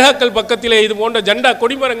தர்காக்கள் பக்கத்திலே இது போன்ற ஜண்டா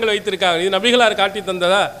கொடிமரங்கள் வைத்திருக்காங்க. இது நபிகளார் காட்டி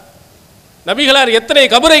தந்ததா? நபிகளார் எத்தனை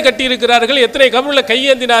கபரை கட்டி இருக்கிறார்கள், எத்தனை கபரில்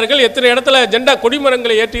கையேந்தினார்கள், எத்தனை இடத்துல ஜண்டா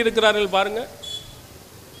கொடிமரங்களை ஏற்றி இருக்கிறார்கள் பாருங்க.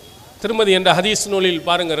 திருமதி என்ற ஹதீஸ் நூலில்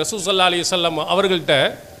பாருங்க, ரசூல் ஸல்லல்லாஹு அலைஹி வஸல்லம் அவர்கள்ட்ட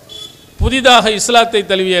புதிதாக இஸ்லாத்தை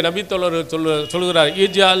தழுவிய நபித்தோழர்கள் சொல்கிறார்,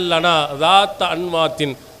 இஜ்அல் லனா ذات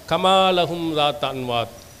அன்வாத்தின் கமாலஹும் ذات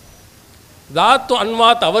அன்வாத். ذات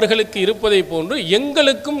அன்வாத் அவர்களுக்கு இருப்பதை போன்று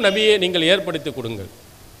எங்களுக்கும் நபியை நீங்கள் ஏற்படுத்தி கொடுங்கள்.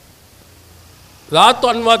 ذات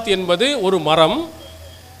அன்வாத் என்பது ஒரு மரம்.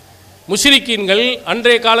 முஷ்ரிக்கீன்கள்,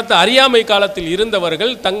 அன்றைய காலத்து அறியாமை காலத்தில்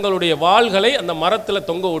இருந்தவர்கள் தங்களுடைய வாள்களை அந்த மரத்தில்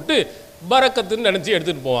தொங்க விட்டு பரக்கத்துன்னு நினச்சி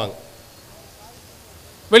எடுத்துகிட்டு போவாங்க.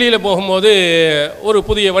 வெளியில் போகும்போது ஒரு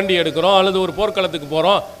புதிய வண்டி எடுக்கிறோம் அல்லது ஒரு போர்க்களத்துக்கு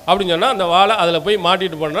போகிறோம் அப்படின்னு சொன்னால் அந்த வாழை அதில் போய்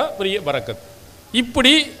மாட்டிட்டு போனால் பெரிய பரக்கத்.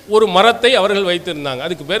 இப்படி ஒரு மரத்தை அவர்கள் வைத்திருந்தாங்க.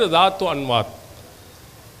 அதுக்கு பேர் ذات அன்வாத்.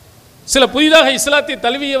 சில புதிதாக இஸ்லாத்தை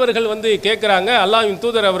தழுவியவர்கள் கேட்குறாங்க, அல்லாஹ்வின்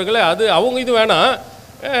தூதர் அவர்களே, அது அவங்க இது வேணாம்,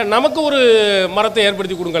 நமக்கு ஒரு மரத்தை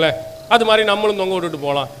ஏற்படுத்தி கொடுங்களேன், அது மாதிரி நம்மளும் தொங்க விட்டுட்டு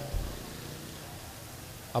போகலாம்.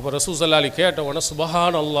 அப்போ ரசூல் ஸல்லல்லாஹு அலைஹி கேட்டவன,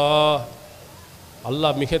 சுபஹான் அல்லாஹ்,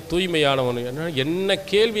 அல்லாஹ் மிக தூய்மையானவன். என்ன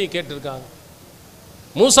கேள்வியை கேட்டிருக்காங்க.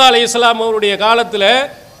 மூசா அலைஹிஸ்ஸலாம் அவருடைய காலத்தில்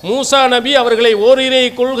மூசா நபி அவர்களை ஓரிரை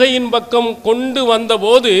கொள்கையின் பக்கம் கொண்டு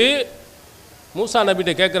வந்தபோது மூசா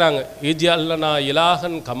நபிகிட்ட கேட்குறாங்க, இஜ்அல் லனா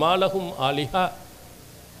இலாஹன் கமாலஹும் ஆலிஹா.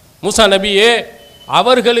 மூசா நபியே,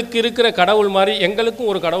 அவர்களுக்கு இருக்கிற கடவுள் மாதிரி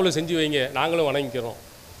எங்களுக்கும் ஒரு கடவுளை செஞ்சு வைங்க, நாங்களும் வணங்கிக்கிறோம்.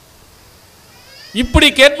 இப்படி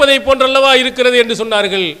கேட்பதை போன்றல்லவா இருக்கிறது என்று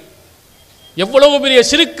சொன்னார்கள். எவ்வளவு பெரிய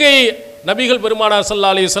ஷிர்க்கை நபிகள் பெருமானார்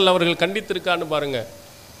ஸல்லல்லாஹு அலைஹி வஸல்லம் அவர்கள் கண்டித்திருக்கான்னு பாருங்க.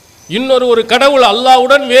 இன்னொரு கடவுள்,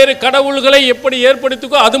 அல்லாஹ்வுடன் வேறு கடவுள்களை எப்படி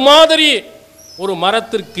ஏற்படுத்திக்கோ அது மாதிரி ஒரு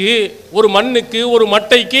மரத்திற்கு, ஒரு மண்ணுக்கு, ஒரு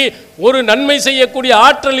மட்டைக்கு ஒரு நன்மை செய்யக்கூடிய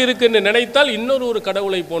ஆற்றல் இருக்கு என்று நினைத்தால் இன்னொரு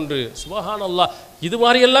கடவுளை போன்று, சுபஹான் அல்லாஹ், இது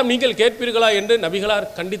மாதிரியெல்லாம் நீங்கள் கேட்பீர்களா என்று நபிகளார்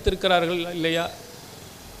கண்டித்திருக்கிறார்கள் இல்லையா?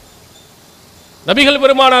 நபிகள்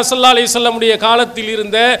பெருமானார் ஸல்லல்லாஹு அலைஹி வஸல்லமுடைய காலத்தில்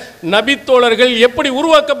இருந்த நபித்தோழர்கள் எப்படி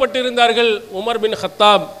உருவாக்கப்பட்டிருந்தார்கள். உமர் பின்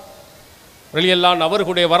ஹத்தாப் ரலியல்லாஹு அன்ஹு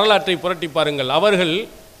அவர்களுடைய வரலாற்றை புரட்டி பாருங்கள். அவர்கள்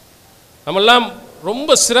நம்மெல்லாம்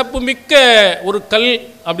ரொம்ப சிறப்பு மிக்க ஒரு கல்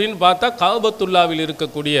அப்படின்னு பார்த்தா காபத்துல்லாவில்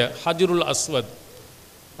இருக்கக்கூடிய ஹஜ்ருல் அஸ்வத்,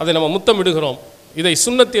 அதை நம்ம முத்தமிடுகிறோம், இதை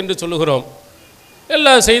சுன்னத் என்று சொல்லுகிறோம்,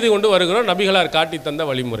 எல்லாம் செய்து கொண்டு வருகிறோம். நபிகளார் காட்டி தந்த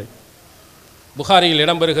வழிமுறை புகாரியில்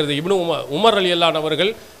இடம்பெறுகிறது. இப்னு உமர் ரலியல்லாஹு அன்ஹு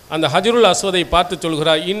அவர்கள் அந்த ஹஜ்ருல் அஸ்வதை பார்த்து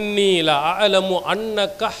சொல்கிறார், இன்னி லா அலமு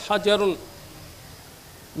அன்னக ஹஜருன்,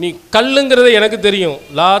 நீ கல்லுங்கிறது எனக்கு தெரியும்,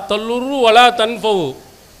 லா தல்லுரு வலா தன்ஃபவு,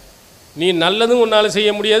 நீ நல்லதும் உன்னால் செய்ய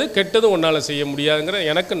முடியாது, கெட்டதும் உன்னால் செய்ய முடியாதுங்கிற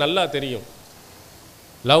எனக்கு நல்லா தெரியும்.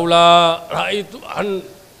 லவ்லா ராய்து அன்,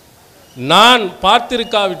 நான்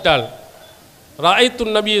பார்த்திருக்காவிட்டால், ராய்து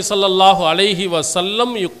நபி ஸல்லல்லாஹு அலைஹி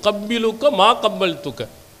வஸல்லம் யுகப்பிலுக மா கப்பல்துக,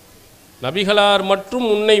 நபிகளார் மற்றும்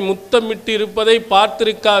உன்னை முத்தமிட்டு இருப்பதை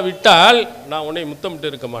பார்த்திருக்காவிட்டால் நான் உன்னை முத்தமிட்டு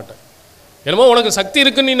இருக்க மாட்டேன். என்னமோ உனக்கு சக்தி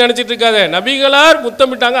இருக்குன்னு நீ நினச்சிட்டு இருக்காத. நபிகளார்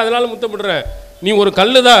முத்தமிட்டாங்க, அதனால முத்தமிடுறேன். நீ ஒரு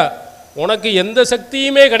கல்லு தான், உனக்கு எந்த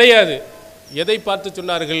சக்தியுமே கிடையாது. எதை பார்த்து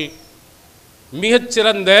சொன்னார்கள்?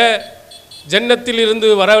 மிகச்சிறந்த ஜன்னத்தில் இருந்து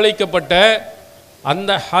வரவழைக்கப்பட்ட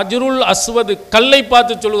அந்த ஹஜ்ருல் அஸ்வத் கல்லை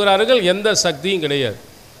பார்த்து சொல்கிறார்கள், எந்த சக்தியும் கிடையாது.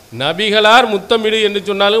 நபிகளார் முத்தமிடு என்று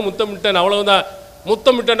சொன்னாலும் முத்தமிட்டேன், அவ்வளவுதான்.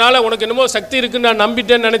 முத்தமிட்டனால உனக்கு என்னமோ சக்தி இருக்குன்னு நான்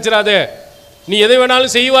நம்பிட்டேன்னு நினைச்சிடாதே, நீ எதை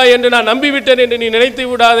வேணாலும் செய்வாய் என்று நான் நம்பிவிட்டேன் என்று நீ நினைத்து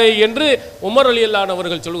விடாதே என்று உமர் ரலியல்லாஹு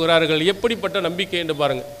அவர்கள் சொல்கிறார்கள். எப்படிப்பட்ட நம்பிக்கை என்று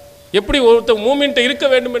பாருங்க, எப்படி ஒருத்தர் மூமின்ட்ட இருக்க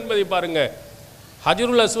வேண்டும் என்பதை பாருங்க.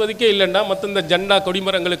 ஹஜ்ருல் அஸ்வதுக்கே இல்லைன்னா மற்ற இந்த ஜண்டா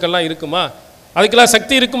கொடிமரங்களுக்கெல்லாம் இருக்குமா? அதுக்கெல்லாம்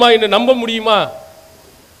சக்தி இருக்குமா என்று நம்ப முடியுமா?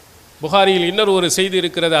 புகாரியில் இன்னொரு ஒரு செய்தி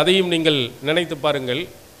இருக்கிறது, அதையும் நீங்கள் நினைத்து பாருங்கள்.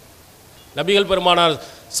 நபிகள் பெருமானார்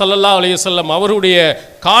ஸல்லல்லாஹு அலைஹி வஸல்லம் அவருடைய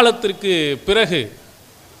காலத்திற்கு பிறகு,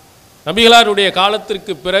 நபிகளாருடைய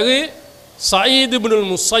காலத்திற்கு பிறகு சயீத் இப்னுல்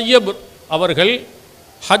முஸய்யப் அவர்கள்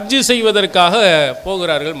ஹஜ்ஜு செய்வதற்காக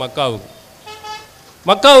போகிறார்கள் மக்காவுக்கு.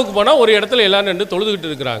 மக்காவுக்கு போனால் ஒரு இடத்துல எல்லாரும் நின்று தொழுதுகிட்டு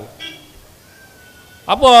இருக்கிறாங்க.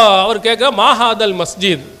 அப்போ அவர் கேட்க, மாஹாதல்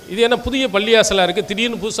மஸ்ஜித், இது என்ன புதிய பள்ளியாசலாக இருக்குது,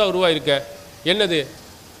 திடீர்னு புதுசாக உருவாயிருக்க, என்னது?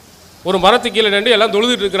 ஒரு மரத்துக்கு கீழே நின்று எல்லாம்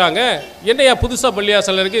தொழுதுட்டு இருக்கிறாங்க, என்னையா புதுசாக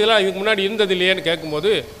பள்ளியாசல் இருக்குது, இதெல்லாம் இதுக்கு முன்னாடி இருந்தது இல்லையேன்னு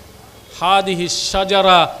கேட்கும்போது, ஹாதிஹி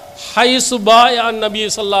ஷஜரா ஹைசு பாயான் நபி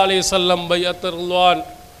ஸல்லல்லாஹு அலைஹி வஸல்லம்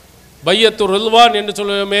பையத்துர் ரில்வான் என்று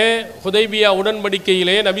சொல்லுவோமே, ஹுதைபியா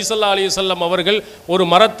உடன்படிக்கையிலே நபி ஸல்லல்லாஹு அலைஹி வஸல்லம் அவர்கள் ஒரு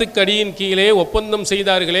மரத்துக்கு அடியின் கீழே ஒப்பந்தம்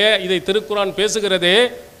செய்தார்களே, இதை திருக்குர்ஆன் பேசுகிறதே,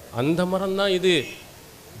 அந்த மரம் தான் இது,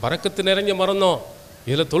 பரக்கத்து நிறைஞ்ச மரம் தான்,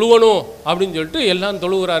 இதில் தொழுவணும் அப்படின்னு சொல்லிட்டு எல்லாம்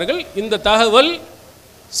தொழுகிறார்கள். இந்த தகவல்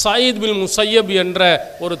சயீத் பின் முஸய்யப் என்ற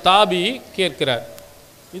ஒரு தாபி கேட்கிறார்.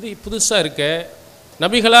 இது புதுசாக இருக்க,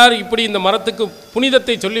 நபிகளார் இப்படி இந்த மரத்துக்கு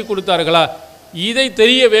புனிதத்தை சொல்லி கொடுத்தார்களா, இதை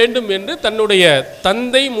தெரிய வேண்டும் என்று தன்னுடைய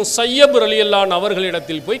தந்தை முஸய்யப் ரலியல்லாஹு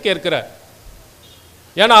அவர்களிடத்தில் போய் கேட்கிறார்.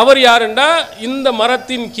 ஏன்னா அவர் யாருண்டா, இந்த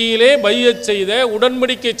மரத்தின் கீழே பையத் செய்த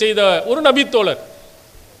உடன்படிக்கை செய்த ஒரு நபித்தோழர்.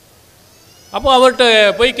 அப்போ அவர்கிட்ட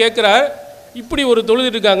போய் கேட்குறார், இப்படி ஒரு தொழுது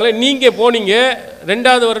இருக்காங்களே, நீங்கள் போனீங்க,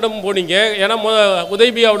 2வது வருடம் போனீங்க, ஏன்னா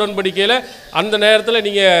உதைபியா உடன்படிக்கையில் அந்த நேரத்தில்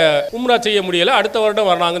நீங்கள் உம்ரா செய்ய முடியலை, அடுத்த வருடம்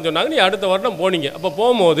வர்றாங்கன்னு சொன்னாங்க, நீ அடுத்த வருடம் போனீங்க. அப்போ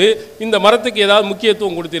போகும்போது இந்த மரத்துக்கு ஏதாவது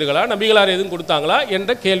முக்கியத்துவம் கொடுத்தீர்களா, நபிகளார் எதுவும் கொடுத்தாங்களா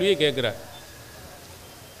என்ற கேள்வியை கேட்குறார்.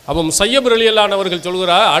 அப்போ முஸய்யப் ரலியல்லாஹு அவர்கள்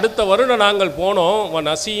சொல்கிறார், அடுத்த வருடம் நாங்கள் போனோம்,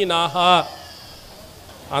 நசீனாஹா,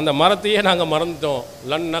 அந்த மரத்தையே நாங்கள் மறந்துட்டோம்,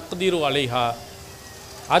 லன் நக்திரு அலைஹா,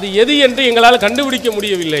 அது எது என்று எங்களால் கண்டுபிடிக்க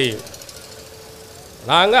முடியவில்லை.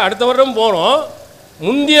 நாங்கள் அடுத்த வருடம் போனோம்,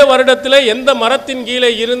 முந்தைய வருடத்தில் எந்த மரத்தின் கீழே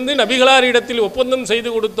இருந்து நபிகளார் இடத்தில் ஒப்பந்தம் செய்து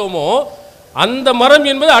கொடுத்தோமோ அந்த மரம்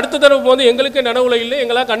என்பது அடுத்த தடவை போது எங்களுக்கு நனவுல இல்லை,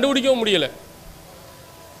 எங்களால் கண்டுபிடிக்கவும் முடியலை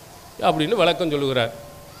அப்படின்னு விளக்கம் சொல்லுகிறார்.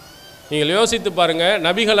 நீங்கள் யோசித்து பாருங்கள்,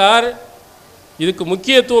 நபிகளார் இதுக்கு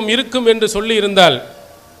முக்கியத்துவம் இருக்கும் என்று சொல்லி இருந்தால்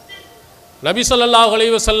நபி ஸல்லல்லாஹு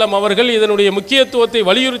அலைஹி வஸல்லம் அவர்கள் இதனுடைய முக்கியத்துவத்தை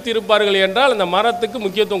வலியுறுத்தி இருப்பார்கள் என்றால் அந்த மரத்துக்கு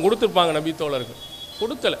முக்கியத்துவம் கொடுத்துருப்பாங்க. நபி தோழர்கள்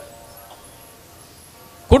கொடுக்கலை.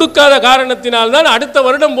 கொடுக்காத காரணத்தினால்தான் அடுத்த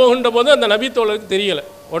வருடம் போகின்ற போது அந்த நபித்தோழருக்கு தெரியலை.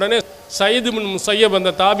 உடனே சயீத் பின் முஸய்யப்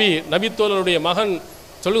அந்த தாபி நபித்தோழருடைய மகன்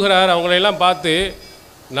சொல்லுகிறார், அவங்களையெல்லாம் பார்த்து,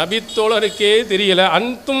 நபித்தோழருக்கே தெரியலை,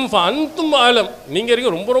 அந்தும் ஆலம், நீங்கள்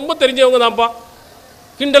இருக்க ரொம்ப ரொம்ப தெரிஞ்சவங்க தான்ப்பா,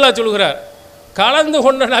 கிண்டலாக சொல்லுகிறார். கலந்து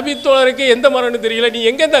கொண்ட நபித்தோழருக்கு எந்த மரம்னு தெரியல, நீ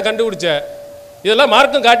எங்கேருந்தா கண்டுபிடிச்ச, இதெல்லாம்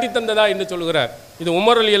மார்க்கம் காட்டி தந்ததா என்று சொல்லுகிறார். இது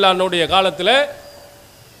உமர் ரலியல்லாஹுடைய காலத்தில்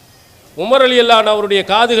உமர் ரலியல்லாஹு அவருடைய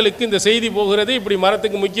காதுகளுக்கு இந்த செய்தி போகிறது, இப்படி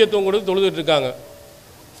மரத்துக்கு முக்கியத்துவம் கொடுத்து தொழுதுட்டு இருக்காங்க.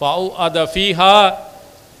 ஃபவு அத ஃபீஹா,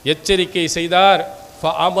 எச்சரிக்கை செய்தார்.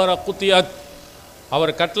 ஃப அமர குத்தியத்,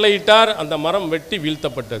 அவர் கட்டளையிட்டார், அந்த மரம் வெட்டி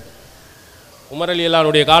வீழ்த்தப்பட்டது. உமர்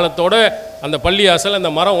ரலியல்லாஹுடைய காலத்தோட அந்த பள்ளி அசல்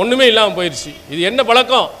அந்த மரம் ஒன்றுமே இல்லாமல் போயிடுச்சு. இது என்ன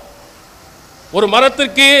பழக்கம்? ஒரு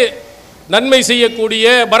மரத்திற்கு நன்மை செய்யக்கூடிய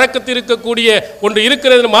பரக்கத்து இருக்கக்கூடிய ஒன்று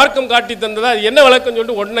இருக்கிறது மார்க்கம் காட்டி தந்ததா, அது என்ன வழக்கம்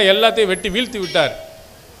சொல்லிட்டு உடனே எல்லாத்தையும் வெட்டி வீழ்த்தி விட்டார்.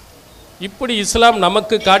 இப்படி இஸ்லாம்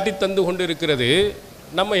நமக்கு காட்டி தந்து கொண்டு இருக்கிறது.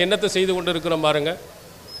 நம்ம என்னத்தை செய்து கொண்டு இருக்கிறோம் பாருங்க.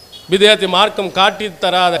 பிதஅத் மார்க்கம் காட்டி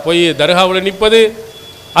தராத போய் தர்காவில் நிற்பது,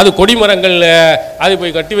 அது கொடிமரங்களில் அதை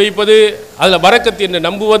போய் கட்டி வைப்பது, அதில் பரக்கத்து என்று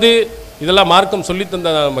நம்புவது, இதெல்லாம் மார்க்கம் சொல்லி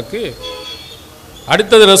தந்ததா நமக்கு?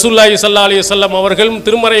 அடுத்தது ரசூலுல்லாஹி ஸல்லல்லாஹு அலைஹி வஸல்லம் அவர்களும்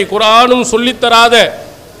திருமறை குர்ஆனும் சொல்லித்தராத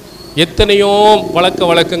எத்தனையோ பழக்க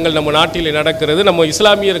வழக்கங்கள் நம்ம நாட்டில் நடக்கிறது, நம்ம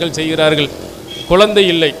இஸ்லாமியர்கள் செய்கிறார்கள். குழந்தை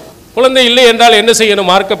இல்லை, குழந்தை இல்லை என்றால் என்ன செய்யணும்?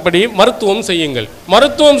 மார்க்கப்படி மருத்துவம் செய்யுங்கள்.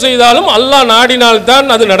 மருத்துவம் செய்தாலும் அல்லாஹ்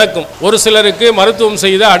நாடினால்தான் அது நடக்கும். ஒரு சிலருக்கு மருத்துவம்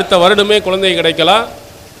செய்த அடுத்த வருடமே குழந்தை கிடைக்கலாம்,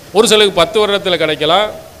 ஒரு சிலருக்கு 10 வருடத்தில் கிடைக்கலாம்,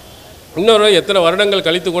 இன்னொரு எத்தனை வருடங்கள்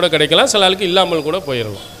கழித்து கூட கிடைக்கலாம், சில ஆளுக்கு இல்லாமல் கூட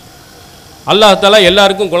போயிடலாம். அல்லாஹ் தஆலா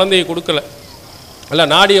எல்லாருக்கும் குழந்தையை கொடுக்கல, அல்ல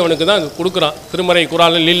நாடியவனுக்கு தான் கொடுக்குறான். திருமறை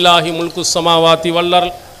குர்ஆனில் லில்லாஹி முல்கு ஸமாவாத்தி வல்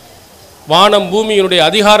அர்ல், வானம் பூமியினுடைய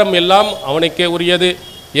அதிகாரம் எல்லாம் அவனுக்கே உரியது.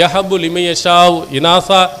 யஹபு லிமையஷாவ்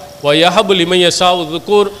இனாசா வ யஹபு லிமையஷாவ்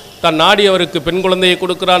துக்கூர். தன் நாடியவருக்கு பெண் குழந்தையை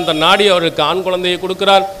கொடுக்கிறான், தன் நாடியவருக்கு ஆண் குழந்தையை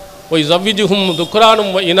கொடுக்கிறான். ஒய் ஜவ்விஜுஹும்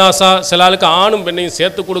துக்ரானும் இனாசா, சில ஆளுக்கு ஆணும் பெண்ணையும்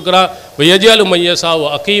சேர்த்து கொடுக்குறான். யஜாலு மையசாவு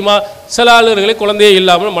அகீமா, சில ஆளுகளை குழந்தையே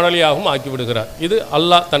இல்லாமல் மணலியாகவும் ஆக்கி விடுகிறார். இது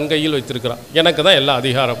அல்லாஹ் தன் கையில் வைத்திருக்கிறான். எனக்கு தான் எல்லா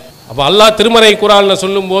அதிகாரம். அப்போ அல்லாஹ் திருமறை குர்ஆனில்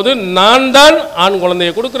சொல்லும்போது நான் தான் ஆண்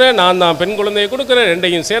குழந்தையை கொடுக்குறேன், நான் தான் பெண் குழந்தையை கொடுக்குறேன்,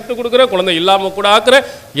 ரெண்டையும் சேர்த்து கொடுக்குறேன், குழந்தை இல்லாமல் கூட ஆக்குறேன்,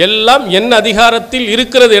 எல்லாம் என் அதிகாரத்தில்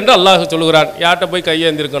இருக்கிறது என்று அல்லாஹ் சொல்லுகிறான். யார்கிட்ட போய்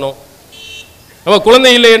கையேந்திருக்கணும்? நம்ம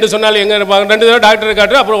குழந்தை இல்லை என்று சொன்னால் எங்கே இருப்பாங்க? 2 தடவை டாக்டரை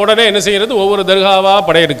காட்டுற, அப்புறம் உடனே என்ன செய்கிறது? ஒவ்வொரு தர்காவாக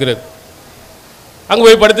படையெடுக்கிறது. அங்கே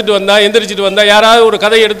போய் படுத்துட்டு வந்தா, எந்திரிச்சிட்டு வந்தா, யாராவது ஒரு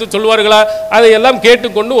கதை எடுத்து சொல்வார்களா? அதையெல்லாம்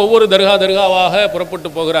கேட்டுக்கொண்டு ஒவ்வொரு தர்காவாக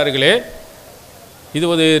புறப்பட்டு போகிறார்களே, இது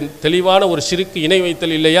ஒரு தெளிவான ஒரு ஷிர்க், இணை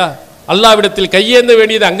வைத்தல் இல்லையா? அல்லாஹ்விடத்தில் கையேந்த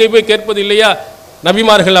வேண்டியது அங்கே போய் கேட்பது இல்லையா?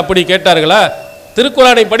 நபிமார்கள் அப்படி கேட்டார்களா?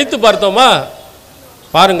 திருக்குர்ஆனை படித்து பார்த்தோமா?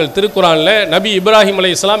 பாருங்கள், திருக்குர்ஆனில் நபி இப்ராஹிம்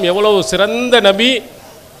அலைஹிஸ்ஸலாம் எவ்வளவு சிறந்த நபி.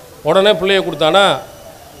 உடனே பிள்ளையை கொடுத்தானா?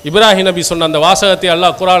 இப்ராஹிம் நபி சொன்ன அந்த வாசகத்தை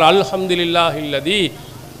அல்லாஹ் குர்ஆன் அல்ஹம்துலில்லாஹில்லதி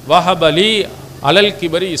வஹபலி அலல்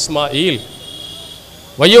கிபரி இஸ்மாயில்,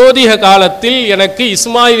 வயோதிக காலத்தில் எனக்கு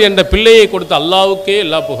இஸ்மாயில் என்ற பிள்ளையை கொடுத்த அல்லாஹ்வுக்கே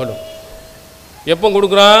எல்லா புகழும். எப்போ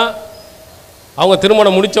கொடுக்குறான்? அவங்க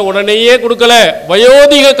திருமணம் முடித்த உடனேயே கொடுக்கல,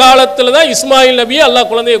 வயோதிக காலத்தில் தான் இஸ்மாயில் நபியை அல்லாஹ்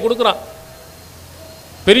குழந்தையை கொடுக்குறான்.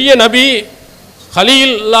 பெரிய நபி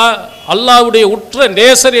ஹலீல் அல்லாஹ்வுடைய உற்ற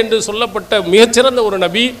நேசர் என்று சொல்லப்பட்ட மிகச்சிறந்த ஒரு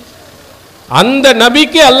நபி. அந்த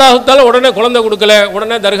நபிக்கு அல்லாஹ் தஆலா உடனே குழந்தை கொடுக்கல.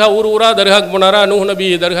 உடனே தர்கா ஊரா தர்காக்கு போனாரா? நூஹ் நபி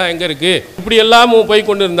தர்கா எங்கே இருக்குது? இப்படி எல்லாமும் போய்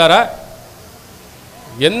கொண்டு இருந்தாரா?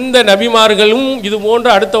 எந்த நபிமார்களும் இது போன்ற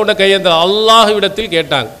அடுத்தவன கையேந்த அல்லாஹ்விடத்தில்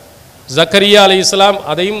கேட்டாங்க. ஜக்கரியா அலைஹிஸ்ஸலாம்,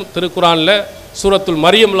 அதையும் திருக்குர்ஆனில் சூரத்துல்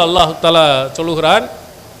மரியம்ல அல்லாஹ் தஆலா சொல்லுகிறான்.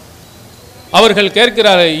 அவர்கள்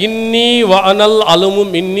கேட்கிறார்கள், இன்னி வஅனல்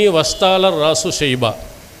அலுமும் இன்னி வஸ்தாலர் ராசு ஷெய்பா,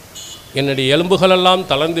 என்னுடைய எலும்புகளெல்லாம்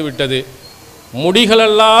தளர்ந்து விட்டது,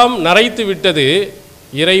 முடிகளெல்லாம் நரைத்து விட்டது.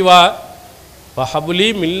 இறைவா பஹபுலி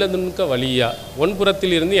மில்லதுன்க வலியா,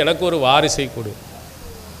 ஒன்புறத்தில் இருந்து எனக்கு ஒரு வாரிசை கொடு.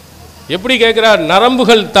 எப்படி கேட்கிறார்?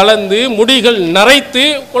 நரம்புகள் தளர்ந்து முடிகள் நரைத்து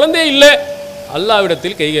குழந்தை இல்லை,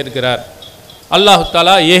 அல்லாஹ்விடத்தில் கை கேட்கிறார். அல்லாஹ்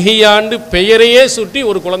தஆலா எஹியாண்டு பெயரையே சுட்டி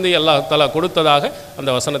ஒரு குழந்தையை அல்லாஹ் தஆலா கொடுத்ததாக அந்த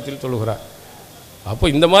வசனத்தில் சொல்கிறார். அப்போ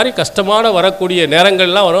இந்த மாதிரி கஷ்டமான வரக்கூடிய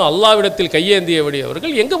நேரங்கள்லாம் வரும். அல்லாஹ்விடத்தில்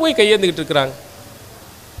கையேந்தியவர்கள் எங்கே போய் கையேந்திக்கிட்டு இருக்கிறாங்க?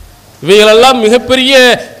 இவைகளெல்லாம் மிகப்பெரிய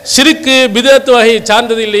ஷிர்க்கு பிதஅத் வகையை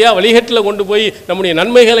சார்ந்தது இல்லையா? வழிகட்டில் கொண்டு போய் நம்முடைய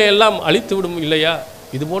நன்மைகளை எல்லாம் அழித்து விடும் இல்லையா?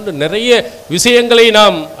 இது போன்று நிறைய விஷயங்களை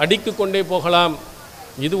நாம் அடுக்கிக் கொண்டே போகலாம்.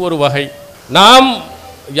 இது ஒரு வகை. நாம்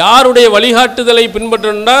யாருடைய வழிகாட்டுதலை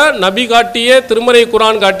பின்பற்றணும்னா நபி காட்டிய திருமறை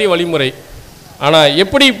குர்ஆன் காட்டிய வழிமுறை. ஆனால்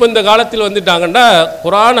எப்படி இப்போ இந்த காலத்தில் வந்துட்டாங்கன்னா,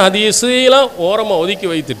 குர்ஆன் ஹதீஸெல்லாம் ஓரமாக ஒதுக்கி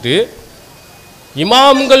வைத்துட்டு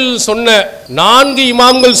இமாம்கள் சொன்ன 4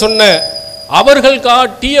 இமாம்கள் சொன்ன அவர்கள்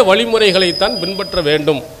காட்டிய வழிமுறைகளைத்தான் பின்பற்ற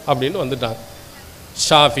வேண்டும் அப்படின்னு வந்துட்டாங்க.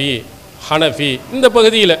 ஷாஃபி, ஹனஃபி, இந்த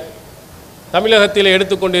பகுதியில் தமிழகத்தில்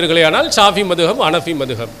எடுத்துக்கொண்டீர்களே ஆனால் ஷாஃபி மதுஹப், ஹனஃபி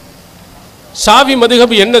மதுஹப். ஷாஃபி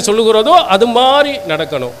மதுஹப் என்ன சொல்லுகிறதோ அது மாதிரி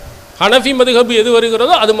நடக்கணும், ஹனஃபி மதுஹப் எது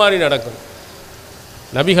வருகிறதோ அது மாதிரி நடக்கணும்.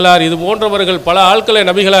 நபிகளார் இது போன்றவர்கள் பல ஆட்களை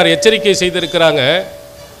நபிகளார் எச்சரிக்கை செய்திருக்கிறாங்க.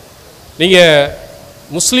 நீங்கள்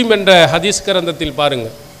முஸ்லிம் என்ற ஹதீஸ் கிரந்தத்தில்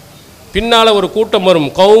பாருங்கள், பின்னால் ஒரு கூட்டம் வரும்,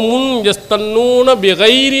 கௌமுன் யஸ்தன்னூன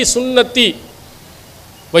பிகைரி சுன்னத்தி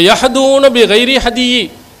வயஹதூன பிகைரி ஹதியி,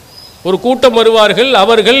 ஒரு கூட்டம் வருவார்கள்,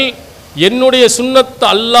 அவர்கள் என்னுடைய சுன்னத்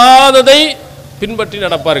அல்லாததை பின்பற்றி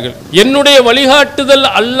நடப்பார்கள், என்னுடைய வழிகாட்டுதல்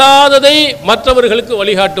அல்லாததை மற்றவர்களுக்கு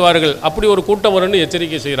வழிகாட்டுவார்கள். அப்படி ஒரு கூட்டம் வரும்னு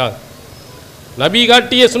எச்சரிக்கை செய்கிறாங்க. நபி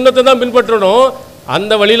காட்டிய சுன்னத்தை தான் பின்பற்றணும்,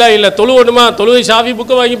 அந்த வழிலாம் இல்லை. தொழுவணுமா? தொழுகை ஷாஃபி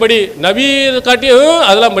புக்கை வாங்கி படி, நபி காட்டிய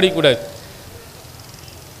அதெல்லாம் படிக்கக்கூடாது.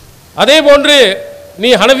 அதே போன்று நீ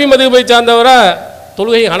ஹனஃபி மதுஹபை சார்ந்தவரா,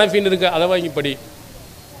 தொழுகை ஹனஃபின்னு இருக்கு, அதை வாங்கி படி.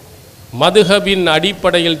 மதுஹபின்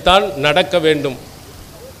அடிப்படையில் தான் நடக்க வேண்டும்.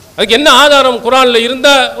 அதுக்கு என்ன ஆதாரம்? குர்ஆனில்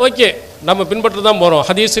இருந்தால் ஓகே, நம்ம பின்பற்ற தான் போகிறோம்,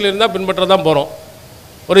 ஹதீஸில் இருந்தால் பின்பற்ற தான் போகிறோம்.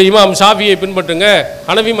 ஒரு இமாம் ஷாஃபியை பின்பற்றுங்க,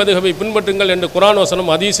 ஹனஃபி மதுஹபை பின்பற்றுங்கள் என்று குர்ஆன்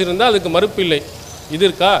வசனம் ஹதீஸ் இருந்தால் அதுக்கு மறுப்பு இல்லை. இது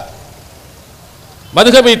இருக்கா?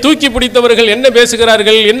 மதுஹபை தூக்கி பிடித்தவர்கள் என்ன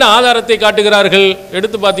பேசுகிறார்கள், என்ன ஆதாரத்தை காட்டுகிறார்கள்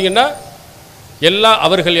எடுத்து பார்த்தீங்கன்னா, எல்லாம்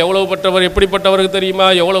அவர்கள் எவ்வளவு பட்டவர், எப்படிப்பட்டவர்கள் தெரியுமா,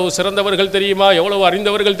 எவ்வளவு சிறந்தவர்கள் தெரியுமா, எவ்வளவு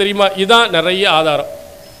அறிந்தவர்கள் தெரியுமா, இதுதான் நிறைய ஆதாரம்.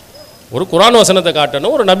 ஒரு குர்ஆன் வசனத்தை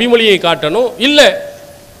காட்டணும், ஒரு நபிமொழியை காட்டணும், இல்லை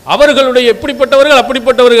அவர்களுடைய எப்படிப்பட்டவர்கள்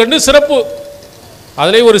அப்படிப்பட்டவர்கள் என்று சிறப்பு.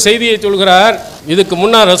 அதிலே ஒரு செய்தியை சொல்கிறார். இதுக்கு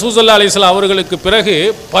முன்னால் ரசூல் ஸல்லல்லாஹு அலைஹி வஸல்லம் அவர்களுக்கு பிறகு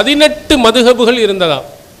 18 மதுஹபுகள் இருந்ததாம்.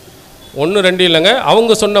 1 2 இல்லைங்க,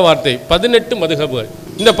 அவங்க சொன்ன வார்த்தை 18 மதுஹபுகள்.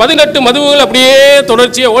 இந்த 18 மதுவுகள் அப்படியே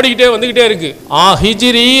தொடர்ச்சியாக ஓடிக்கிட்டே வந்துக்கிட்டே இருக்கு.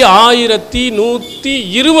 ஹிஜ்ரி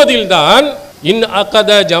 1120 தான் இன்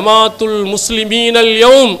அகத ஜமாத்துல் முஸ்லிமீனல்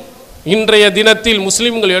யௌம், இன்றைய தினத்தில்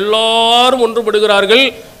முஸ்லிம்கள் எல்லாரும் ஒன்றுபடுகிறார்கள்,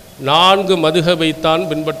 4 மதுஹபைத்தான்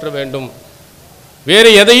பின்பற்ற வேண்டும்,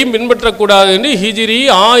 வேறு எதையும் பின்பற்றக்கூடாது என்று ஹிஜ்ரி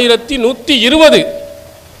 1120.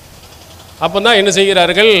 அப்போ தான் என்ன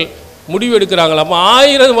செய்கிறார்கள், முடிவு எடுக்கிறாங்களா. அப்போ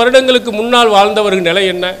 1000 வருடங்களுக்கு முன்னால் வாழ்ந்தவர்கள் நிலை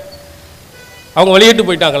என்ன? அவங்க வழியிட்டு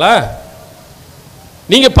போயிட்டாங்களா?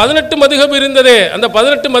 நீங்கள் 18 மதுஹப் இருந்ததே, அந்த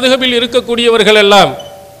 18 மதுஹபில் இருக்கக்கூடியவர்கள் எல்லாம்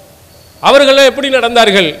அவர்கள் எப்படி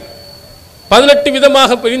நடந்தார்கள்? 18 விதமாக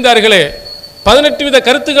பிரிந்தார்களே, 18 வித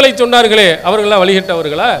கருத்துக்களை சொன்னார்களே, அவர்களாம்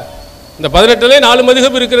வழிகட்டவர்களா? இந்த 18லே 4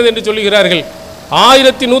 மதுஹப் இருக்கிறது என்று சொல்லுகிறார்கள்.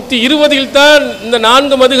 1120 தான் இந்த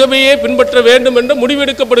 4 மதுஹபையே பின்பற்ற வேண்டும் என்று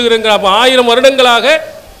முடிவெடுக்கப்படுகிறாங்க. அப்போ 1000 வருடங்களாக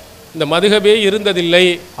இந்த மதுஹபே இருந்ததில்லை.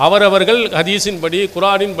 அவரவர்கள் ஹதீஸின் படி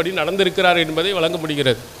குர்ஆனின் படி நடந்திருக்கிறார் என்பதை வழங்க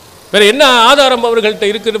முடிகிறது. வேறு என்ன ஆதாரம் அவர்கள்ட்ட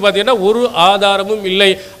இருக்குன்னு பார்த்தீங்கன்னா ஒரு ஆதாரமும் இல்லை.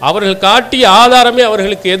 அவர்கள் காட்டிய ஆதாரமே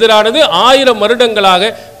அவர்களுக்கு எதிரானது. 1000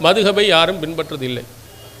 வருடங்களாக மதுஹபை யாரும் பின்பற்றதில்லை.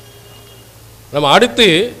 நம்ம அடுத்து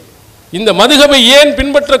இந்த மதுஹபை ஏன்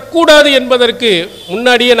பின்பற்றக்கூடாது என்பதற்கு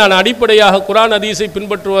முன்னாடியே நான் அடிப்படையாக குர்ஆன் ஹதீஸை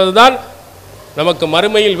பின்பற்றுவது தான் நமக்கு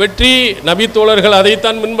மறுமையில் வெற்றி. நபி தோழர்கள்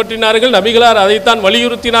அதைத்தான் பின்பற்றினார்கள், நபிகளார் அதைத்தான்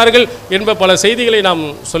வலியுறுத்தினார்கள் என்ப பல செய்திகளை நாம்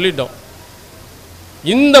சொல்லிட்டோம்.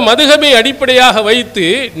 இந்த மதுஹபை அடிப்படையாக வைத்து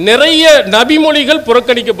நிறைய நபிமொழிகள்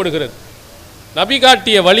புறக்கணிக்கப்படுகிறது. நபி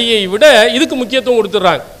காட்டிய வழியை விட இதுக்கு முக்கியத்துவம்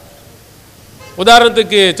கொடுத்துட்றாங்க.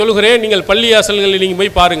 உதாரணத்துக்கு சொல்கிறேன், நீங்கள் பள்ளியாசல்களில் நீங்கள்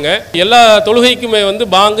போய் பாருங்கள், எல்லா தொழுகைக்குமே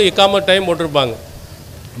பாங்கு இக்காமத் டைம் போட்டிருப்பாங்க.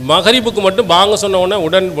 மகரிபுக்கு மட்டும் பாங்கு சொன்ன உடனே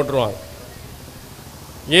உடன் போட்டுருவாங்க.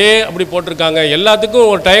 ஏன் அப்படி போட்டிருக்காங்க? எல்லாத்துக்கும்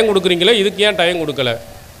ஒரு டைம் கொடுக்குறீங்களே, இதுக்கு ஏன் டைம் கொடுக்கல?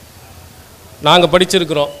 நாங்கள்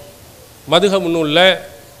படிச்சிருக்கிறோம் மதுஹப் நூலில்,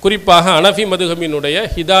 குறிப்பாக அனஃபி மதுஹபினுடைய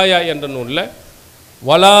ஹிதாயா என்ற நூலில்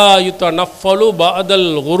வலா யுத்தனஃபலு பஅதல்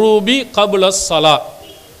குரூபி கபுல ஸலா,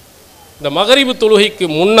 இந்த மகரிபு தொழுகைக்கு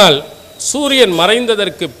முன்னால் சூரியன்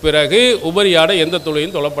மறைந்ததற்கு பிறகு உபரியாட எந்த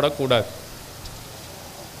தொழுகையும் தொழப்படக்கூடாது.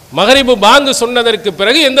 மகரிபு பாங்கு சொன்னதற்கு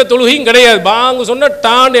பிறகு எந்த தொழுகையும் கிடையாது. பாங்கு சொன்ன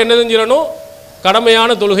டாண்டு என்ன செஞ்சிடணும், கடமையான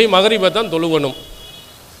தொழுகை மகரிபை தான் தொழுவணும்.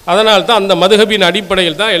 அதனால் தான் அந்த மதுஹபின்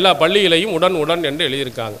அடிப்படையில் தான் எல்லா பள்ளிகளையும் உடன் உடன் என்று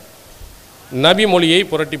எழுதியிருக்காங்க. நபி மொழியை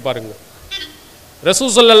புரட்டி பாருங்கள்.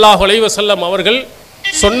 ரசூல் ஸல்லல்லாஹு அலைஹி வஸல்லம் அவர்கள்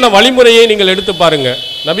சொன்ன வழிமுறையை நீங்கள் எடுத்து பாருங்கள்.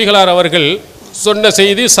 நபிகளார் அவர்கள் சொன்ன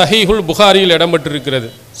செய்தி சஹீஹுல் புகாரியில் இடம்பெற்றிருக்கிறது.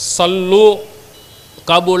 சல்லு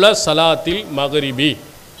கபுல சலாத்தில் மகரிபி,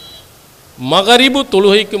 மகரிபு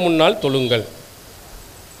தொழுகைக்கு முன்னால் தொழுங்கள்.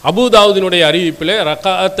 அபூதாவுதினுடைய அறிவிப்பிலே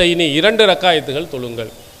ரக்காத்தைனி 2 ரக்காயத்துகள்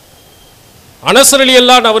தொழுங்கள். அனஸ்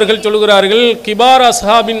ரலியல்லாஹு அவர்கள் சொல்கிறார்கள், கிபார்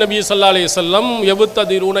அஸ்ஹாபின் நபி ஸல்லல்லாஹு அலைஹி வஸல்லம்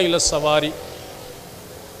யபுத்ததிரூன இல ஸவாரி,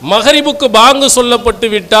 மகரிபுக்கு பாங்கு சொல்லப்பட்டு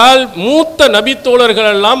விட்டால் மூத்த நபி தோழர்கள்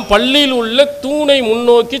எல்லாம் பள்ளியில் உள்ள தூணை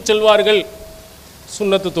முன்னோக்கி செல்வார்கள்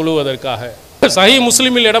சுன்னத்து தொழுவதற்காக. சஹீஹ்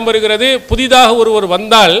முஸ்லிமில் இடம்பெறுகிறது, புதிதாக ஒருவர்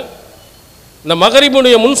வந்தால் இந்த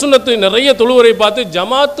மகரிபுடைய முன் சுன்னத்து நிறைய தொழுவரை பார்த்து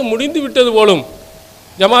ஜமாத்து முடிந்து விட்டது போலும்,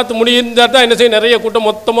 ஜமாத்து முடிந்தால் தான் என்ன செய்ய, நிறைய கூட்டம்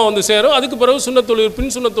மொத்தமாக வந்து சேரும், அதுக்கு பிறகு சுன்னத்தொழுவர்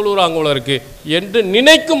பின் சுன்னத்தொழுவர் போல இருக்கு என்று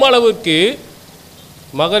நினைக்கும் அளவுக்கு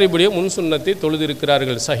மகரிபுடைய முன் சுன்னத்தை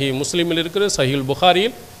தொழுதிருக்கிறார்கள். சஹீஹ் முஸ்லிமில் இருக்கிறது, சஹீஹுல்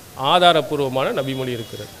புகாரியில் ஆதாரபூர்வமான நபிமொழி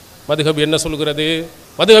இருக்கிறது. மதுஹப் என்ன சொல்கிறது,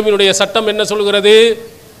 மதுஹபினுடைய சட்டம் என்ன சொல்கிறது,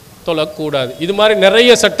 தொழக்கூடாது. இது மாதிரி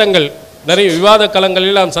நிறைய சட்டங்கள் நிறைய விவாத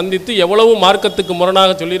களங்களில் நாம் சந்தித்து எவ்வளவு மார்க்கத்துக்கு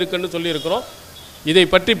முரணாக சொல்லியிருக்குன்னு சொல்லியிருக்கிறோம். இதை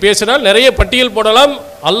பற்றி பேசினால் நிறைய பட்டியல் போடலாம்.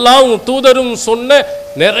 அல்லாஹ்வும் தூதரும் சொன்ன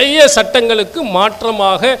நிறைய சட்டங்களுக்கு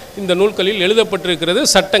மாற்றமாக இந்த நூல்களில் எழுதப்பட்டிருக்கிறது,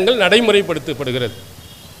 சட்டங்கள் நடைமுறைப்படுத்தப்படுகிறது.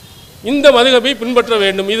 இந்த மதுஹபை பின்பற்ற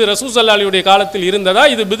வேண்டும். இது ரசூல் ஸல்லல்லாஹு அலைஹி வஸல்லம் காலத்தில் இருந்ததா,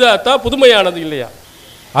 இது பிதஅத்தா, புதுமையானது இல்லையா?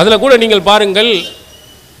 அதில் கூட நீங்கள் பாருங்கள்,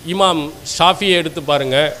 இமாம் ஷாஃபியை எடுத்து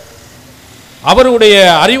பாருங்கள், அவருடைய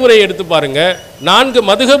அறிவுரை எடுத்து பாருங்கள். 4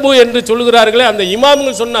 மதுஹபு என்று சொல்கிறார்களே, அந்த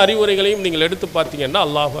இமாம்கள் சொன்ன அறிவுரைகளையும் நீங்கள் எடுத்து பார்த்தீங்கன்னா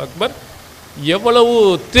அல்லாஹு அக்பர், எவ்வளவு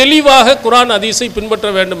தெளிவாக குர்ஆன் ஹதீஸை பின்பற்ற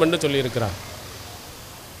வேண்டும் என்று சொல்லியிருக்கிறார்.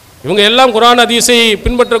 இவங்க எல்லாம் குர்ஆன் ஹதீஸை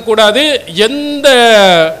பின்பற்றக்கூடாது, எந்த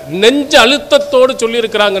நெஞ்ச அழுத்தத்தோடு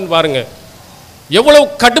சொல்லியிருக்கிறாங்கன்னு பாருங்கள். எவ்வளவு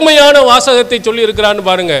கடுமையான வாசகத்தை சொல்லியிருக்கிறான்னு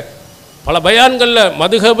பாருங்கள். பல பயான்களில்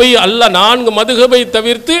மதுஹபை அல்ல, 4 மதுஹபை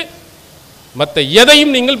தவிர்த்து மற்ற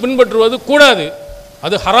எதையும் நீங்கள் பின்பற்றுவது கூடாது,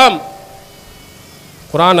 அது ஹராம்.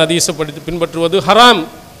 குர்ஆன் ஹதீஸை படித்து பின்பற்றுவது ஹராம்.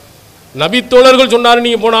 நபி தோழர்கள் சொன்னார்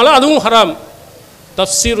நீங்கள் போனாலும் அதுவும் ஹராம்.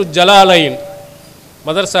 தஃப்சீரு ஜலாலைன்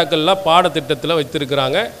மதரசாக்கள்லாம் பாடத்திட்டத்தில்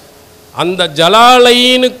வைத்திருக்கிறாங்க. அந்த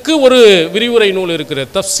ஜலாலைனுக்கு ஒரு விரிவுரை நூல் இருக்கிறது,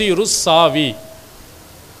 தஃப்சீரு சாவி.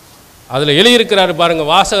 அதில் எழுதியிருக்கிறாரு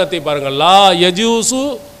பாருங்கள், வாசகத்தை பாருங்கள். லா யஜூசு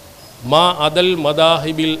மா அதல்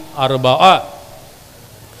மதாஹிபில் அர்பா,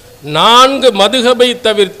 4 மதுஹபை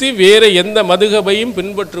தவிர்த்து வேறு எந்த மதுஹபையும்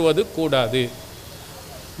பின்பற்றுவது கூடாது.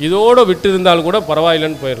 இதோடு விட்டிருந்தால் கூட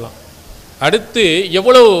பரவாயில்லைன்னு போயிடலாம். அடுத்து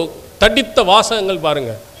எவ்வளவு தடித்த வாசகங்கள்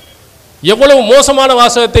பாருங்கள், எவ்வளவு மோசமான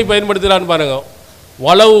வாசகத்தை பயன்படுத்துகிறான்னு பாருங்கள்.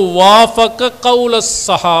 வலவு வாஃபக கௌல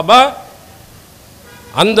சஹாபா,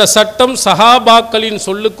 அந்த சட்டம் சஹாபாக்களின்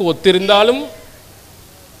சொல்லுக்கு ஒத்திருந்தாலும்,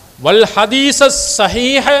 வல் ஹதீஸ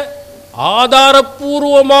ஸஹீஹ,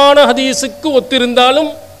 ஆதாரபூர்வமான ஹதீஸுக்கு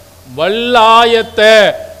ஒத்திருந்தாலும், வல் ஆயத்த,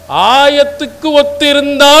 ஆயத்துக்கு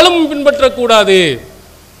ஒத்திருந்தாலும் பின்பற்றக்கூடாது.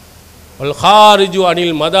 வல் ஹாரிஜு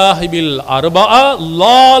அனில் மதாஹிபில் அர்பஆ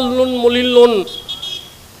லால்லுன் முலில்லுன்,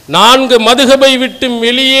 4 மதுஹபை விட்டு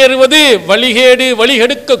வெளியேறுவது வழிகேடு,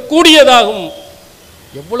 வழிகெடுக்க கூடியதாகும்.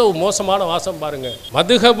 எவ்வளவு மோசமான வாசம் பாருங்க.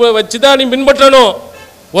 மதுஹபை வச்சு தான் நீ பின்பற்றணும்.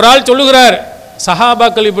 ஒரு ஆள் சொல்லுகிறார்,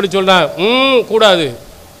 சஹாபாக்கள் இப்படி சொல்றான், கூடாது.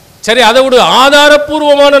 சரி, அதை விட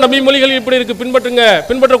ஆதாரபூர்வமான நபிமொழிகள் இப்படி இருக்கு, பின்பற்றுங்க.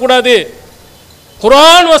 பின்பற்றக்கூடாது.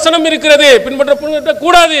 குர்ஆன் வசனம் இருக்கிறது,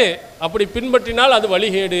 பின்பற்றக்கூடாது. அப்படி பின்பற்றினால் அது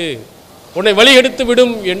வழிகேடு, உன்னை வழி எடுத்து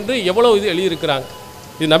விடும் என்று எவ்வளவு இது எழுதியிருக்கிறாங்க.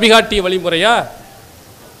 இது நபி காட்டிய வழிமுறையா?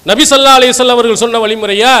 நபி ஸல்லல்லாஹு அலைஹி வஸல்லம் அவர்கள் சொன்ன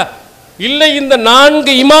வழிமுறையா? இல்லை இந்த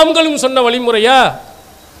 4 இமாம்களும் சொன்ன வழிமுறையா?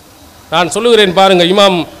 நான் சொல்லுகிறேன் பாருங்கள்.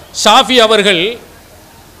 இமாம் ஷாஃபி அவர்கள்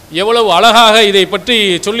எவ்வளவு அழகாக இதை பற்றி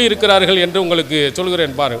சொல்லி இருக்கிறார்கள் என்று உங்களுக்கு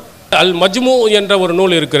சொல்கிறேன் பாருங்கள். அல் மஜ்மு என்ற ஒரு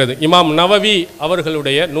நூல் இருக்கிறது, இமாம் நவவி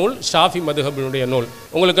அவர்களுடைய நூல், ஷாஃபி மதுஹபினுடைய நூல்.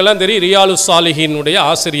 உங்களுக்கெல்லாம் தெரியும், ரியாலு சாலிஹினுடைய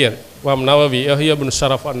ஆசிரியர் இமாம் நவவி, யஹ்யா பின்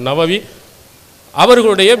ஷரஃப் நவவி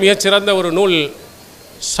அவர்களுடைய மிகச்சிறந்த ஒரு நூல்,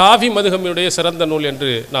 ஷாஃபி மதுஹபினுடைய சிறந்த நூல்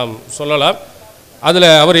என்று நாம் சொல்லலாம். அதில்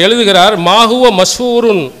அவர் எழுதுகிறார், மாஹுவ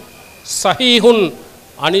மஷ்ஹூருன் சஹீஹுன்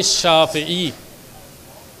அனிஷாஃபிஇ,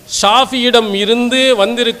 ஷாஃபியிடம் இருந்து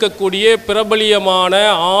வந்திருக்கக்கூடிய பிரபலியமான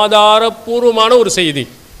ஆதாரபூர்வமான ஒரு செய்தி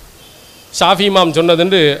ஷாஃபி இமாம் சொன்னது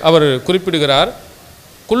என்று அவர் குறிப்பிடுகிறார்.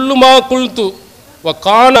 குல்லுமா குல்து வ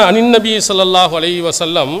கான அனின் நபி ஸல்லல்லாஹு அலைஹி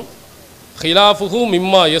வஸல்லம் ஹிலாஃபுஹு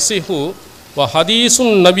மிம்மா யஸிஹு வ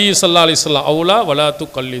ஹதீஸுன் நபி ஸல்லல்லாஹு அலைஹி வஸல்லம் அவுலா வலா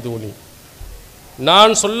துகல்லிதூனி.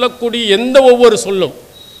 நான் சொல்லக்கூடிய எந்த ஒவ்வொரு சொல்லும்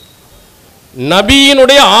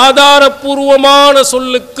நபியினுடைய ஆதாரபூர்வமான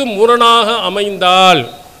சொல்லுக்கு முரணாக அமைந்தால்,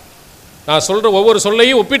 நான் சொல்கிற ஒவ்வொரு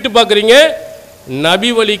சொல்லையும் ஒப்பிட்டு பார்க்குறீங்க, நபி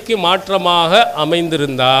வழிக்கு மாற்றமாக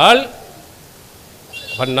அமைந்திருந்தால்,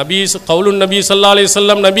 நபி கவுலுன் நபி ஸல்லல்லாஹு அலைஹி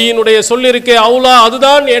வஸல்லம் நபியினுடைய சொல்லிருக்கே அவுலா,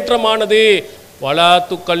 அதுதான் ஏற்றமானது. வலா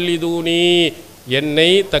துகல்லிதூனி, என்னை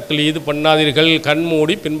தக்லீது பண்ணாதீர்கள்,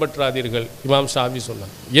 கண்மூடி பின்பற்றாதீர்கள். இமாம் ஷாஃபி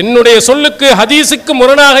சொன்னார், என்னுடைய சொல்லுக்கு ஹதீஸுக்கு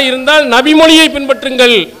முரணாக இருந்தால் நபிமொழியை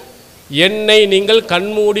பின்பற்றுங்கள், என்னை நீங்கள்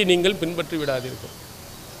கண்மூடி நீங்கள் பின்பற்றி விடாதீர்கள்.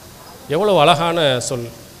 எவ்வளவு அழகான சொல்.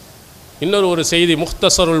 இன்னொரு ஒரு செய்தி,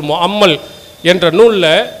 முக்தசருல் முஅம்மல் என்ற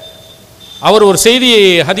நூலில் அவர் ஒரு செய்தியை,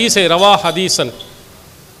 ஹதீஸை ரவா ஹதீசன்,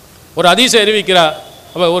 ஒரு ஹதீஸை அறிவிக்கிறார்.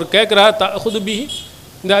 அவர் ஒரு கேட்குறார், தஹுதுபி,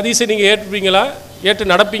 இந்த ஹதீஸை நீங்கள் ஏற்றுப்பீங்களா,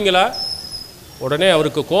 ஏற்று நடப்பீங்களா? உடனே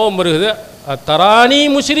அவருக்கு கோபம் வருகிறது. தரானி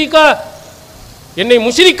முஷ்ரிகா, என்னை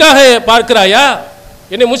முஷ்ரிக்காக பார்க்கிறாயா,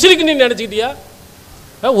 என்னை முஷ்ரிக் நீ நினச்சிக்கிட்டியா?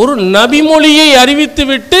 ஒரு நபிமொழியை அறிவித்து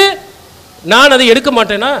விட்டு நான் அதை எடுக்க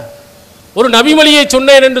மாட்டேனா? ஒரு நபிமொழியை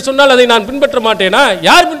சொன்னேன் என்று சொன்னால் அதை நான் பின்பற்ற மாட்டேனா?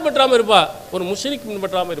 யார் பின்பற்றாமல் இருப்பா? ஒரு முஷ்ரிக்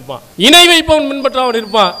பின்பற்றாமல் இருப்பான், இணை வைப்பவன் பின்பற்றாமல்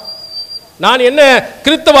இருப்பான். நான் என்ன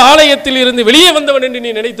கிறிஸ்தவ ஆலயத்தில் இருந்து வெளியே வந்தவன் என்று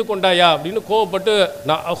நீ நினைத்து கொண்டாயா அப்படின்னு கோவப்பட்டு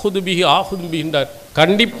நான் அஹுதுபிஹி ஆஹுதுபிஹின்றார்.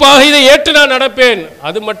 கண்டிப்பாக இதை ஏற்று நான் நடப்பேன்.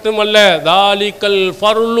 அது மட்டுமல்ல, தாலிகல்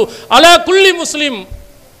ஃபர்லு அலா குல்லி முஸ்லிம்,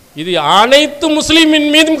 இது அனைத்து முஸ்லிமின்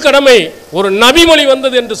மீதும் கடமை. ஒரு நபிமொழி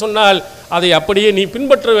வந்தது என்று சொன்னால் அதை அப்படியே நீ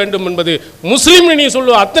பின்பற்ற வேண்டும் என்பது முஸ்லிம் நீ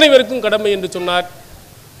சொல்லுவ அத்தனை பேருக்கும் கடமை என்று சொன்னார்.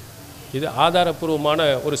 இது ஆதாரபூர்வமான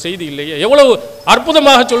ஒரு செய்தி இல்லையே? எவ்வளவு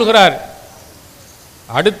அற்புதமாக சொல்கிறார்.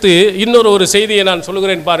 அடுத்து இன்னொரு ஒரு செய்தியை நான்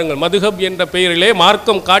சொல்கிறேன் பாருங்கள். மதுஹப் என்ற பெயரிலே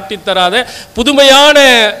மார்க்கம் காட்டித்தராத புதுமையான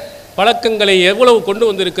பழக்கங்களை எவ்வளவு கொண்டு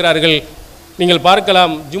வந்திருக்கிறார்கள் நீங்கள்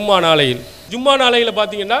பார்க்கலாம். ஜும்மா நாளையில்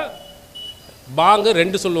பார்த்தீங்கன்னா பாங்கு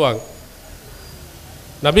 2 சொல்லுவாங்க.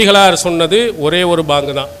 நபிகளார் சொன்னது ஒரே ஒரு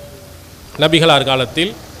பாங்கு தான். நபிகளார்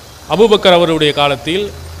காலத்தில், அபூபக்கர் அவருடைய காலத்தில்,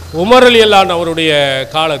 உமர் ரலியல்லாஹு அவருடைய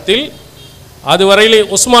காலத்தில், அதுவரையிலே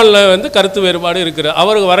உஸ்மானில் கருத்து வேறுபாடு இருக்கிறது.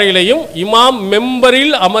 அவர் வரையிலையும் இமாம்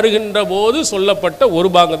மெம்பரில் அமர்கின்ற போது சொல்லப்பட்ட ஒரு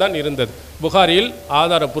பாங்கு தான் இருந்தது. புகாரியில்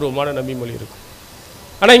ஆதாரபூர்வமான நபிமொழி இருக்கு.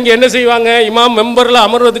 ஆனால் இங்கே என்ன செய்வாங்க, இமாம் மெம்பரில்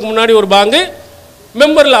அமர்வதுக்கு முன்னாடி ஒரு பாங்கு,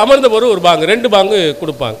 மெம்பரில் அமர்ந்த போது ஒரு பாங்கு, 2 பாங்கு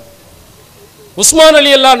கொடுப்பாங்க. உஸ்மான்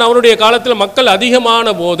ரலியல்லாஹு அவருடைய காலத்தில் மக்கள்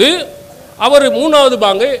அதிகமான போது அவர் 3வது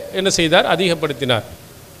பாங்கு என்ன செய்தார், அதிகப்படுத்தினார்.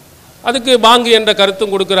 அதுக்கு பாங்கு என்ற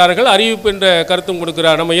கருத்தும் கொடுக்கிறார்கள், அறிவிப்பு என்ற கருத்தும்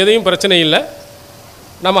கொடுக்கிறார். நம்ம எதையும் பிரச்சனை இல்லை.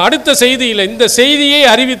 நம்ம அடுத்த செய்தியில் இந்த செய்தியை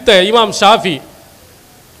அறிவித்த இமாம் ஷாஃபி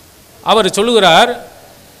அவர் சொல்லுகிறார்,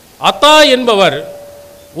 அத்தா என்பவர்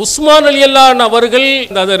உஸ்மான் ரலியல்லாஹு அவர்கள்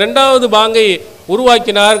அந்த இரண்டாவது பாங்கை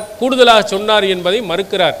உருவாக்கினார், கூடுதலாக சொன்னார் என்பதை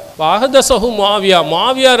மறுக்கிறார். அஹதஸஹு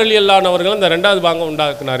முஆவியா ரலியல்லாஹு அவர்கள் அந்த இரண்டாவது பாங்கை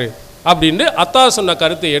உண்டாக்கினார் அப்படின்னு அத்தா சொன்ன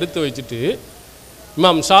கருத்தை எடுத்து வச்சுட்டு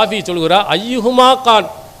இமாம் ஷாஃபி சொல்கிறார், ஐயுஹுமா கான்,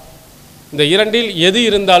 இந்த இரண்டில் எது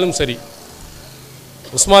இருந்தாலும் சரி,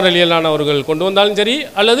 உஸ்மான் ரலியல்லாஹு அவர்கள் கொண்டு வந்தாலும் சரி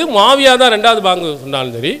அல்லது முஆவியா தான் இரண்டாவது பாங்கு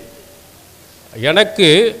சொன்னாலும் சரி, எனக்கு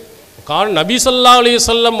நபி ஸல்லல்லாஹு அலைஹி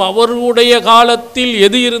வஸல்லம் அவருடைய காலத்தில்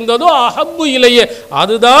எது இருந்ததோ அஹப்பு இலைய,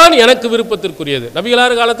 அதுதான் எனக்கு விருப்பத்திற்குரியது.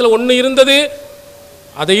 நபிகளார் காலத்தில் ஒன்று இருந்தது,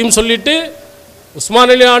 அதையும் சொல்லிட்டு உஸ்மான்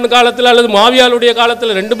ரலியல்லாஹு காலத்தில் அல்லது முஆவியாவுடைய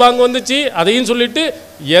காலத்தில் 2 பாங்கு வந்துச்சு, அதையும் சொல்லிட்டு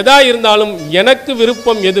எதா இருந்தாலும் எனக்கு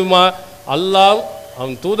விருப்பம் எதுமா, அல்லாஹ்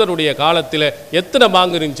அவன் தூதருடைய காலத்தில் எத்தனை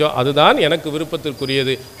பாங்கு இருந்துச்சோ அதுதான் எனக்கு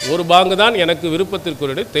விருப்பத்திற்குரியது, ஒரு பாங்கு தான் எனக்கு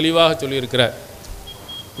விருப்பத்திற்குரியது தெளிவாக சொல்லியிருக்கிறார்.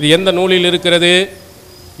 இது எந்த நூலில் இருக்கிறது?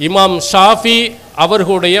 இமாம் ஷாஃபி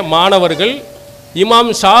அவர்களுடைய மாணவர்கள் இமாம்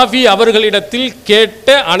ஷாஃபி அவர்களிடத்தில் கேட்ட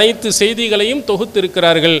அனைத்து செய்திகளையும்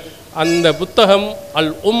தொகுத்திருக்கிறார்கள். அந்த புத்தகம் அல்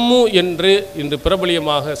உம்மு என்று இன்று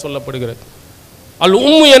பிரபலியமாக சொல்லப்படுகிறது. அல்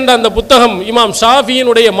உம்மு என்ற அந்த புத்தகம் இமாம்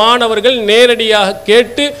ஷாஃபியினுடைய மாணவர்கள் நேரடியாக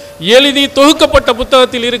கேட்டு எழுதி தொகுக்கப்பட்ட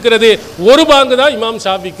புத்தகத்தில் இருக்கிறது. ஒரு பாங்கு தான் இமாம்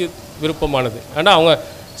ஷாஃபிக்கு விருப்பமானது. ஆனால் அவங்க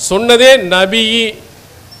சொன்னதே நபி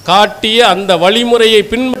காட்டிய அந்த வழிமுறையை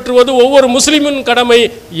பின்பற்றுவது ஒவ்வொரு முஸ்லிமின் கடமை,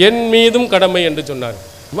 என் மீதும் கடமை என்று சொன்னார்.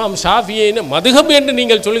 இமாம் ஷாஃபியை மதுஹப் என்று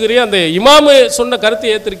நீங்கள் சொல்கிறீர்கள், அந்த இமாமு சொன்ன கருத்தை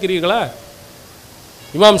ஏற்றிருக்கிறீர்களா?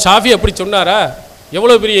 இமாம் ஷாஃபி அப்படி சொன்னாரா?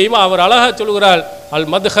 எவ்வளோ பெரிய இமாம்! அவர் அழகாக சொல்கிறார், அல்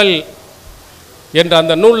மதுஹல் என்ற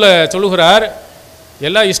அந்த நூலில் சொல்கிறார்,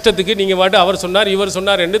 எல்லா இஷ்டத்துக்கு நீங்கள் வாட்டு அவர் சொன்னார் இவர்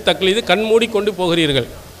சொன்னார் என்று தக்லீது கண்மூடி கொண்டு போகிறீர்கள்.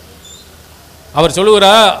 அவர்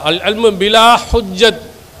சொல்கிறார், அல் அல்மு பிலா ஹுஜ்ஜத்,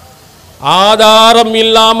 ஆதாரம்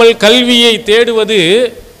இல்லாமல் கல்வியை தேடுவது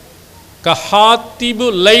கஹாத்திபு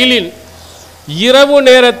லைலின், இரவு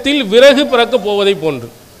நேரத்தில் விறகு பிறக்க போவதை போன்று.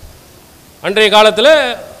 அன்றைய காலத்தில்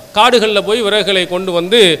காடுகளில் போய் விறகுகளை கொண்டு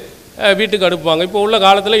வந்து வீட்டுக்கு அடுப்புவாங்க. இப்போ உள்ள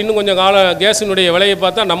காலத்தில் இன்னும் கொஞ்சம் கேஸினுடைய விலையை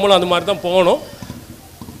பார்த்தா நம்மளும் அது மாதிரி தான் போகணும்.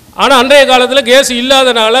 ஆனால் அன்றைய காலத்தில் கேஸ்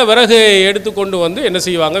இல்லாதனால விறகு எடுத்து கொண்டு வந்து என்ன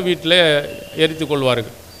செய்வாங்க, வீட்டில் எரித்து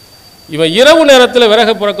கொள்வார்கள். இவன் இரவு நேரத்தில்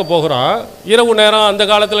விறகு பிறக்க போகிறான். இரவு நேரம் அந்த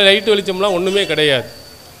காலத்தில் லைட்டு வெளிச்சம்லாம் ஒன்றுமே கிடையாது.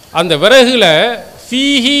 அந்த விறகுல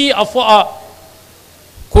ஃபீஹி அஃபா,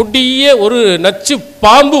 கொடிய ஒரு நச்சு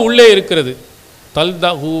பாம்பு உள்ளே இருக்கிறது.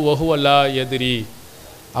 தல்தஹு வஹுவலா எதிரி,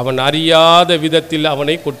 அவன் அறியாத விதத்தில்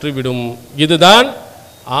அவனை கொற்றுவிடும். இதுதான்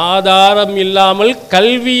ஆதாரம் இல்லாமல்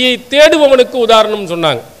கல்வியை தேடுபவனுக்கு உதாரணம்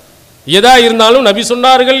சொன்னாங்க. எதா இருந்தாலும் நபி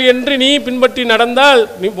சொன்னார்கள் என்று நீ பின்பற்றி நடந்தால்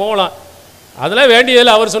நீ போகலாம். அதெல்லாம்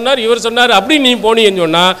வேண்டியதில் அவர் சொன்னார் இவர் சொன்னார் அப்படி நீ போனீன்னு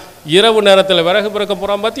சொன்னால் இரவு நேரத்தில் விறகு பிறக்க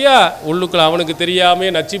போகிறான் பார்த்தியா, உள்ளுக்குள்ள அவனுக்கு தெரியாமே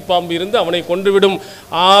நச்சிப்பாம்பு இருந்து அவனை கொன்றுவிடும்.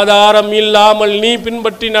 ஆதாரம் இல்லாமல் நீ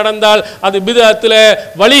பின்பற்றி நடந்தால் அது பிதஅத்தில்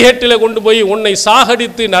வழிகேட்டில் கொண்டு போய் உன்னை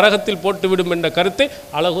சாகடித்து நரகத்தில் போட்டுவிடும் என்ற கருத்தை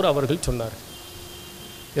அழகுற அவர்கள் சொன்னார்.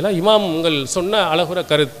 இதெல்லாம் இமாம் உங்கள் சொன்ன அழகுற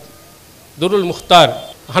கருத்து. துருல் முக்தார்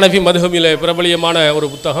ஹனஃபி மதுஹபில் பிரபலியமான ஒரு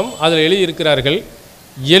புத்தகம், அதில் எழுதியிருக்கிறார்கள்,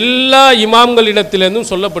 எல்லா இமாம்களிடத்திலிருந்தும்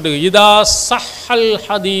சொல்லப்பட்டு இதா சஹல்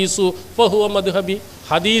ஹதீசு ஃபஹுவ மதுஹபி,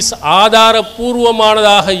 ஹதீஸ்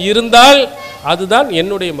ஆதாரபூர்வமானதாக இருந்தால் அதுதான்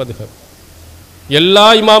என்னுடைய மதுஹப். எல்லா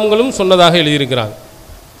இமாம்களும் சொன்னதாக எழுதியிருக்கிறாங்க.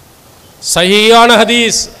 சஹீஹான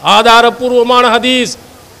ஹதீஸ், ஆதாரபூர்வமான ஹதீஸ்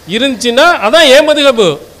இருந்துச்சுன்னா அதான் என் மதுஹப்,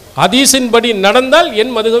 ஹதீஸின்படி நடந்தால்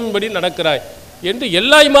என் மதுஹபின்படி நடக்கிறாய் என்று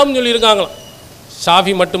எல்லா இமாமும் சொல்லியிருக்காங்களாம்.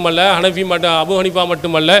 ஷாஃபி மட்டுமல்ல, ஹனஃபி மட்டும், அபு ஹனீஃபா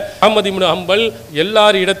மட்டுமல்ல, அஹ்மது இப்னு ஹம்பல்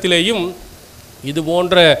எல்லார் இடத்திலேயும் இது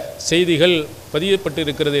போன்ற செய்திகள் பதியப்பட்டு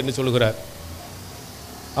இருக்கிறது என்று சொல்கிறார்.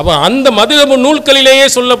 அப்போ அந்த மதுஹப் நூல்களிலேயே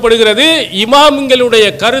சொல்லப்படுகிறது, இமாம்களுடைய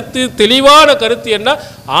கருத்து தெளிவான கருத்து என்ன,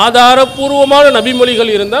 ஆதாரபூர்வமான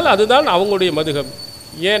நபிமொழிகள் இருந்தால் அதுதான் அவங்களுடைய மதுஹப்.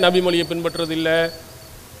 ஏன் நபிமொழியை பின்பற்றுறதில்லை?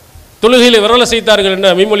 தொழுகையில் விரலை செய்தார்கள் என்ற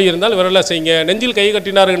நபிமொழி இருந்தால் விரலை செய்யுங்க, நெஞ்சில் கை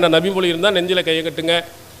கட்டினார்கள் என்ற நபிமொழி இருந்தால் நெஞ்சில் கையை கட்டுங்க.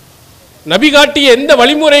 நபி காட்டிய எந்த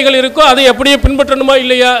வழிமுறைகள் இருக்கோ அதை அப்படியே பின்பற்றணுமா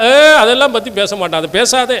இல்லையா? அதெல்லாம் பற்றி பேச மாட்டான், அதை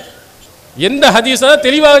பேசாதே. எந்த ஹதீஸாக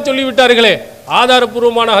தெளிவாக சொல்லிவிட்டார்களே,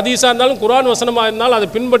 ஆதாரபூர்வமான ஹதீஸாக இருந்தாலும் குர்ஆன் வசனமாக இருந்தாலும் அதை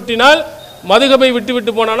பின்பற்றினால் மதுஹபை விட்டு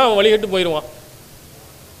விட்டு போனானா அவன் வழிகட்டு போயிடுவான்.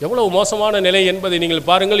 எவ்வளவு மோசமான நிலை என்பதை நீங்கள்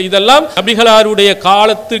பாருங்கள். இதெல்லாம் நபிகளாருடைய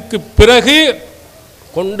காலத்துக்கு பிறகு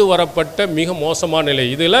கொண்டு வரப்பட்ட மிக மோசமான நிலை.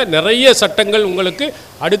 இதில் நிறைய சட்டங்கள் உங்களுக்கு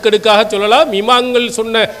அடுக்கடுக்காக சொல்லலாம். இமாம்கள்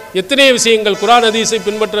சொன்ன எத்தனை விஷயங்கள் குர்ஆன் ஹதீஸை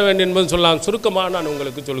பின்பற்ற வேண்டும் என்பது சொல்லலாம். சுருக்கமாக நான்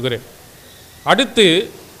உங்களுக்கு சொல்கிறேன். அடுத்து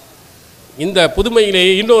இந்த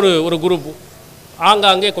புதுமையிலேயே இன்னொரு குரூப்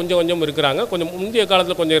ஆங்காங்கே கொஞ்சம் கொஞ்சம் இருக்கிறாங்க. கொஞ்சம் முந்தைய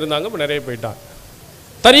காலத்தில் கொஞ்சம் இருந்தாங்க, இப்போ நிறைய போயிட்டாங்க.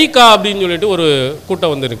 தரீக்கா அப்படின்னு சொல்லிட்டு ஒரு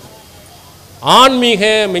கூட்டம் வந்துருக்கு. ஆன்மீக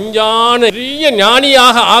மெஞ்ஞான பெரிய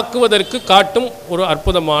ஞானியாக ஆக்குவதற்கு காட்டும் ஒரு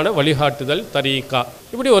அற்புதமான வழிகாட்டுதல் தரீகா.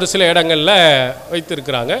 இப்படி ஒரு சில இடங்களில்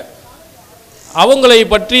வைத்திருக்கிறாங்க. அவங்களை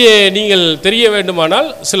பற்றி நீங்கள் தெரிய வேண்டுமானால்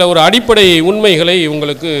சில ஒரு அடிப்படை உண்மைகளை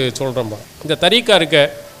உங்களுக்கு சொல்கிறோம். இந்த தரீகா இருக்க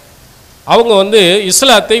அவங்க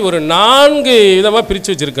இஸ்லாத்தை ஒரு 4 விதமாக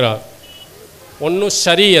பிரித்து வச்சிருக்கிறாங்க. ஒன்று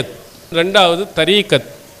ஷரியத், 2வது தரீகத்,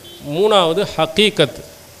 3வது ஹக்கீகத்,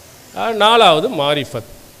 4வது மாரிஃபத்.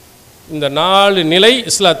 இந்த 4 நிலை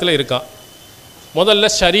இஸ்லாத்தில் இருக்கான். முதல்ல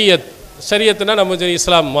ஷரியத். ஷரியத்துனா நம்ம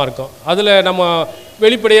இஸ்லாம் மார்க்கம். அதில் நம்ம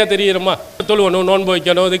வெளிப்படையாக தெரியுறோமா, தொழுவணும், நோன்பு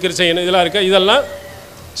வைக்கணும், திக்ர் செய்யணும், இதெல்லாம் இருக்க, இதெல்லாம்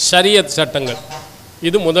ஷரியத் சட்டங்கள்.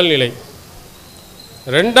 இது முதல் நிலை.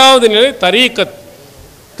 2வது நிலை தரீகத்.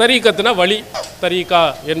 தரீகத்துனா வழி. தரீகா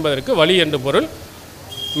என்பதற்கு வழி என்று பொருள்.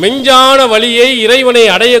 மெஞ்ஞான வழியை, இறைவனை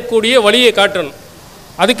அடையக்கூடிய வழியை காட்டணும்.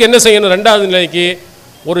 அதுக்கு என்ன செய்யணும்? 2வது நிலைக்கு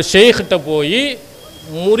ஒரு ஷேக்கிட்ட போய்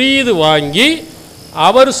முரீது வாங்கி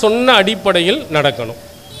அவர் சொன்ன அடிப்படையில் நடக்கணும்.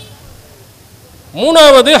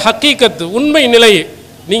 3வது ஹக்கீகத், உண்மை நிலை.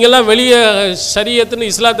 நீங்கள்லாம் வெளியே ஷரியத்துன்னு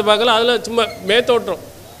இஸ்லாத்தை பார்க்கலாம், அதில் சும்மா மேத்தோட்டம்.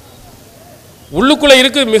 உள்ளுக்குள்ளே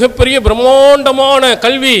இருக்குது மிகப்பெரிய பிரம்மாண்டமான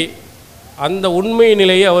கல்வி. அந்த உண்மை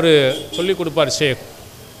நிலையை அவர் சொல்லிக் கொடுப்பார் ஷேக்.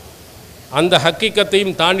 அந்த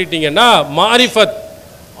ஹக்கீகத்தையும் தாண்டிட்டீங்கன்னா மாரிஃபத்,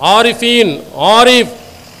 ஆரிஃபீன், ஆரிஃப்,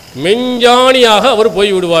 மெஞ்ஞானியாக அவர்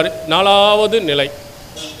போய் விடுவார். 4வது நிலை.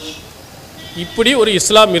 இப்படி ஒரு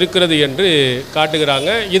இஸ்லாம் இருக்கிறது என்று காட்டுகிறாங்க.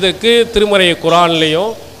 இதற்கு திருமறை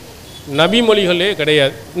குரான்லேயும் நபிமொழிகளே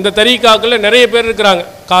கிடையாது. இந்த தரீகாக்களில் நிறைய பேர் இருக்கிறாங்க.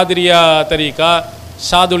 காதிரியா தரீகா,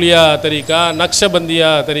 ஷாதுலியா தரீகா, நக்ஷபந்தியா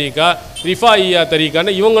தரீகா, ரிஃபாயியா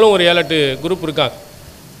தரீகான்னு இவங்களும் ஒரு 7-8 குரூப் இருக்காங்க.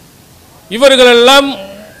 இவர்களெல்லாம்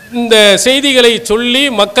இந்த செய்திகளை சொல்லி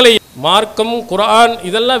மக்களை, மார்க்கம், குர்ஆன்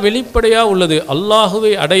இதெல்லாம் வெளிப்படையாக உள்ளது.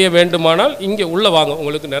 அல்லாஹுவை அடைய வேண்டுமானால் இங்கே உள்ள வாங்க,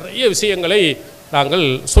 உங்களுக்கு நிறைய விஷயங்களை நாங்கள்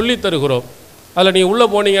சொல்லித் தருகிறோம். அதில் நீங்கள் உள்ளே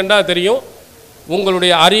போனீங்கன்னா தெரியும்.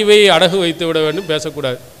 உங்களுடைய அறிவை அடகு வைத்து விட வேண்டும்,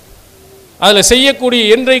 பேசக்கூடாது. அதில் செய்யக்கூடிய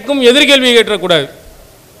என்றைக்கும் எதிர்கேள்வி கேட்டக்கூடாது.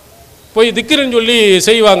 போய் திக்கிருன்னு சொல்லி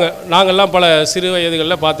செய்வாங்க. நாங்கள்லாம் பல சிறு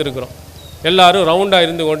வயதுகளில் பார்த்துருக்குறோம். எல்லோரும் ரவுண்டாக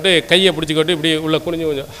இருந்து கொண்டு கையை பிடிச்சிக்கிட்டு இப்படி உள்ள குனிஞ்சு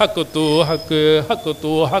கொஞ்சம் ஹக்கு தூ ஹக்கு, ஹக்கு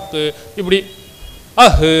தூ ஹக்கு, இப்படி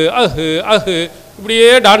அஹு அஹு அஹு இப்படியே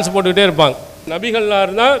டான்ஸ் போட்டுக்கிட்டே இருப்பாங்க. நபிகள்லாம்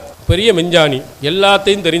இருந்தால் பெரிய மெஞ்ஞானி,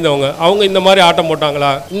 எல்லாத்தையும் தெரிந்தவங்க. அவங்க இந்த மாதிரி ஆட்டம்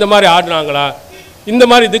போட்டாங்களா, இந்த மாதிரி ஆடினாங்களா, இந்த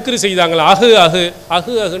மாதிரி திக்ரு செய்தாங்களா, அஹு அஹு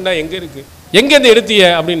அஹு அஹுன்னா எங்கே இருக்குது, எங்கேருந்து எடுத்திய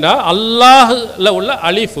அப்படின்னா அல்லாஹில் உள்ள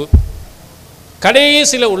அலிஃபு,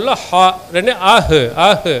 கடைசியில் உள்ள ஹா, 2 ஆஹு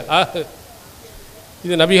ஆஹு ஆஹு.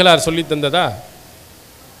 இது நபிகளார் சொல்லி தந்ததா?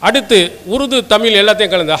 அடுத்து உருது, தமிழ்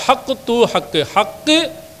எல்லாத்தையும் கலந்து ஹக்கு தூ ஹக்கு, ஹக்கு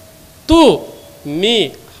தூ நீ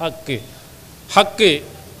ஹக்கு, ஹக்கு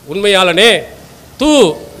உண்மையாளனே, தூ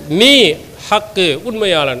நீ ஹக்கு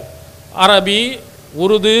உண்மையாளன். அரபி,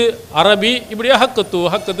 உருது, அரபி இப்படியே ஹக்கு தூ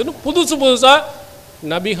ஹக்குன்னு புதுசு புதுசாக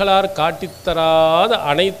நபிகளார் காட்டித்தராத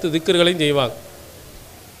அனைத்து திக்ர்களையும் செய்வாங்க.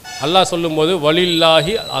 அல்லாஹ் சொல்லும்போது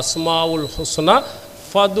வலில்லாஹி அஸ்மாவுல் ஹுஸ்னா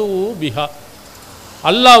ஃபது பிஹா,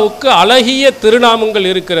 அல்லாவுக்கு அழகிய திருநாமங்கள்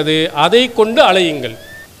இருக்கிறது, அதை கொண்டு அழையுங்கள்.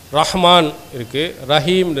 ரஹ்மான் இருக்குது,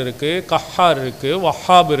 ரஹீம் இருக்குது, கஹார் இருக்குது,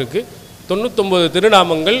 வஹாப் இருக்குது. 99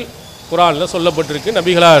 திருநாமங்கள் குரானில் சொல்லப்பட்டிருக்கு,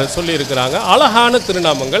 நபிகளார் சொல்லியிருக்கிறாங்க. அழகான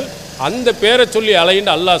திருநாமங்கள். அந்த பேரை சொல்லி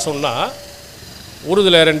அலைன்னு அல்லாஹ் சொன்னால்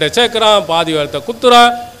உருதுல 2 சேர்க்குறான், பாதி வார்த்தை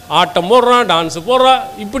குத்துறான், ஆட்டம் போடுறான், டான்ஸு போடுறான்.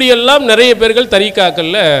 இப்படியெல்லாம் நிறைய பேர்கள்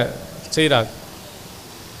தரீகாக்களில் செய்கிறாங்க.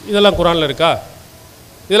 இதெல்லாம் குரானில் இருக்கா,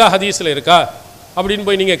 இதெல்லாம் ஹதீஸில் இருக்கா அப்படின்னு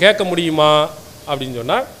போய் நீங்கள் கேட்க முடியுமா அப்படின்னு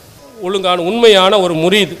சொன்னால், ஒழுங்கான உண்மையான ஒரு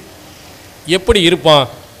முரீது எப்படி இருப்பான்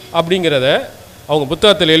அப்படிங்கிறத அவங்க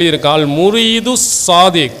புத்தகத்தில் எழுதியிருக்கால். முரீது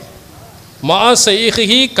சாதிக் மா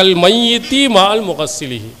சைஹி கல் மையித்தி மால்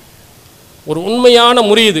முகசிலிஹி. ஒரு உண்மையான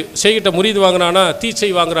முரீது, செய்கிட்ட முரீது வாங்கினானா, தீச்சை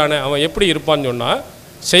வாங்குறானே, அவன் எப்படி இருப்பான்னு சொன்னால்,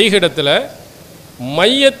 செய்கிடத்தில்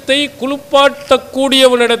மையத்தை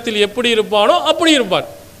குளிப்பாட்டக்கூடியவனிடத்தில் எப்படி இருப்பானோ அப்படி இருப்பான்.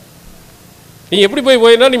 நீ எப்படி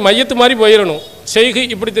போயினா நீ மையத்து மாதிரி போயிடணும். செய்கை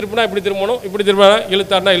இப்படி திருப்பினா இப்படி திரும்பணும், இப்படி திரும்பினா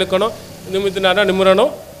இழுத்தாருனா இழுக்கணும், நிமித்தினாருனா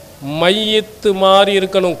நிமிரணும், மையத்து மாதிரி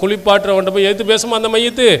இருக்கணும். குளிப்பாட்டுறவன்ட்ட போய் எதிர்த்து பேசுமா அந்த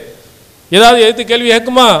மையத்து? ஏதாவது எதிர்த்து கேள்வி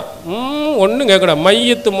கேட்குமா? ஒன்றும் கேட்கணும்.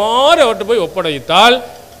 மையத்து மாதிரி அவர்கிட்ட போய் ஒப்படைத்தால்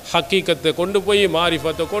ஹக்கீக்கத்தை கொண்டு போய்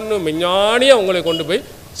மாரிஃபத்தை கொண்டு மெஞ்ஞானியாக அவங்களை கொண்டு போய்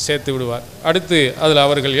சேர்த்து விடுவார். அடுத்து அதில்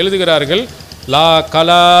அவர்கள் எழுதுகிறார்கள், லா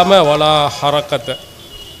கலாம வலா ஹரக்கத்தை,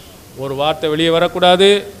 ஒரு வார்த்தை வெளியே வரக்கூடாது,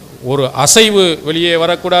 ஒரு அசைவு வெளியே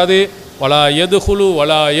வரக்கூடாது. வலா எதுகுலு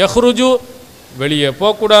வலா யஹ்ருஜு, வெளியே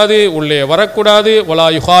போகக்கூடாது, உள்ளே வரக்கூடாது. வலா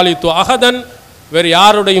யுஹாலித்து அஹதன், வேறு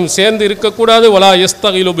யாருடையும் சேர்ந்து இருக்கக்கூடாது. வலா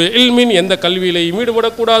யஸ்தகிலு பி இல்மின், எந்த கல்வியிலையும்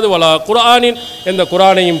ஈடுபடக்கூடாது. வலா குர்ஆனின், எந்த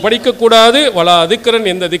குர்ஆனையும் படிக்கக்கூடாது. வலா திக்ரன்,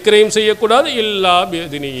 எந்த திக்ரையும் செய்யக்கூடாது. இல்லா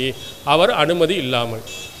பிஇذனிஹி, அவர் அனுமதி இல்லாமல்.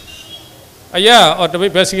 ஐயா அவர்கிட்ட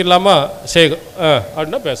போய் பேசிக்கலாமா ஷேக்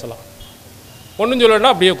அப்படின்னா பேசலாம், ஒன்றும்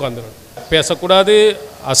சொல்லணும்னா அப்படியே உட்காந்துடணும். பேசக்கூடாது,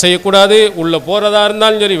 அசையக்கூடாது. உள்ளே போகிறதா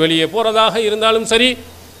இருந்தாலும் சரி, வெளியே போகிறதாக இருந்தாலும் சரி,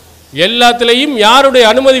 எல்லாத்துலேயும் யாருடைய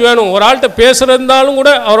அனுமதி வேணும். ஒரு ஆள்கிட்ட பேசுகிறதாலும்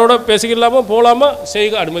கூட அவரோட பேசிக்கலாமா, போகலாமா,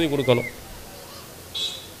 செய்க அனுமதி கொடுக்கணும்.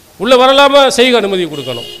 உள்ளே வரலாமா, செய்க அனுமதி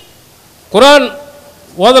கொடுக்கணும். குர்ஆன்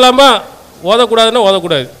ஓதலாமா, ஓதக்கூடாதுன்னா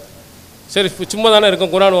ஓதக்கூடாது. சரி சும்மா தானே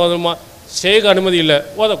இருக்கும், குர்ஆன் ஓதணுமா, செய்க அனுமதி இல்லை,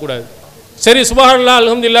 ஓதக்கூடாது. சரி சுப்ஹானல்லாஹ்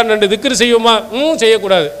அல்ஹம்துலில்லாஹ் 2 திக்ர் செய்வோமா,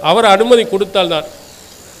 செய்யக்கூடாது. அவர் அனுமதி கொடுத்தால்தான்.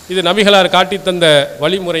 இது நபிகளார் காட்டி தந்த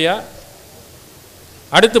வழிமுறையா?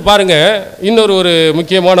 அடுத்து பாருங்க, இன்னொரு ஒரு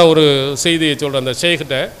முக்கியமான ஒரு செய்தியை சொல்கிறேன். அந்த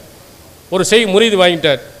ஷேக்கிட்ட ஒரு முரீது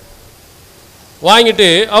வாங்கிட்டார். வாங்கிட்டு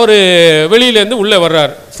அவர் வெளியிலேருந்து உள்ளே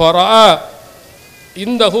வர்றார். ஃபரா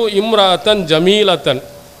இந்தஹு இம்ராத்தன் ஜமீலத்தன்,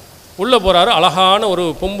 உள்ளே போகிறாரு. அழகான ஒரு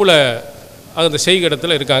பொம்புளை அந்த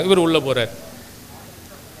ஷேக்கிடத்தில் இருக்காங்க. இவர் உள்ளே போகிறார்.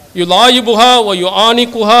 யுலாயிபுஹா வ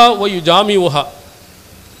யுஆனிகுஹா வ யுஜாமிஉஹா,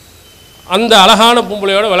 அந்த அழகான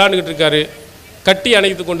பொம்பளையோட விளையாண்டுக்கிட்டு இருக்காரு. கட்டி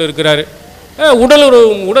அணைத்து கொண்டு இருக்கிறாரு. உடல்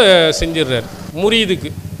உறவும் கூட செஞ்சிடுறாரு முரீதுக்கு.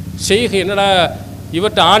 ஷேக் என்னடா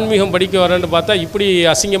இவர்கிட்ட ஆன்மீகம் படிக்க வரேன்னு பார்த்தா இப்படி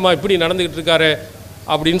அசிங்கமாக இப்படி நடந்துக்கிட்டு இருக்காரு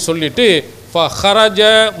அப்படின்னு சொல்லிட்டு ஃபஹரஜ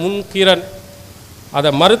முன்கிரன், அதை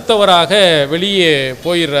மறுத்தவராக வெளியே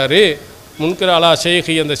போயிடுறாரு. முன்கிர அலா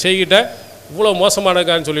ஷேக், அந்த ஷேக்கிட்ட இவ்வளோ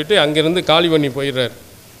மோசமானக்கான்னு சொல்லிட்டு அங்கேருந்து காலி பண்ணி போயிடுறாரு.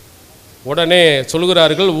 உடனே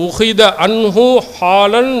சொல்கிறார்கள், உஹித அன்ஹு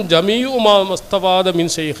ஹாலன் ஜமீஉ மா மஸ்தபாத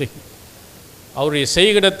மின் ஷேகி, அவருடைய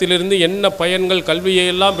செய்கிடத்திலிருந்து என்ன பயன்கள்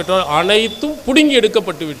கல்வியெல்லாம் பெற்றால் அனைத்தும் பிடுங்கி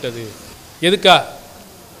எடுக்கப்பட்டு விட்டது. எதுக்கா,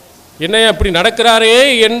 என்னையா இப்படி நடக்கிறாரே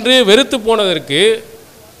என்று வெறுத்து போனதற்கு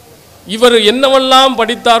இவர் என்னவெல்லாம்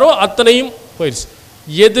படித்தாரோ அத்தனையும் போயிடுச்சு.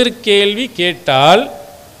 எதிர்கேள்வி கேட்டால்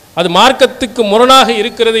அது மார்க்கத்துக்கு முரணாக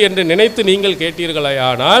இருக்கிறது என்று நினைத்து நீங்கள்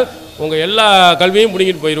கேட்டீர்களானால் உங்கள் எல்லா கல்வியும்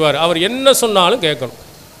பிடிங்கிட்டு போயிடுவார். அவர் என்ன சொன்னாலும் கேட்கணும்.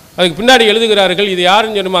 அதுக்கு பின்னாடி எழுதுகிறார்கள், இது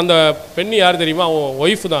யாருன்னு சொன்னோம், அந்த பெண் யார் தெரியுமா, அவன்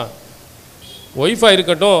ஒய்ஃபு தான். ஒய்ஃபாக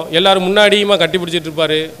இருக்கட்டும், எல்லோரும் முன்னாடியுமா கட்டி பிடிச்சிட்டு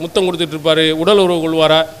இருப்பார், முத்தம் கொடுத்துட்ருப்பார், உடல் உறவு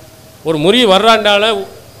கொள்வாரா. ஒரு முறி வர்றாண்டால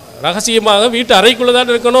ரகசியமாக வீட்டு அறைக்குள்ளே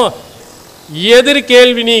தான் இருக்கணும்.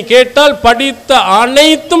 எதிர்கேள்வி நீ கேட்டால் படித்த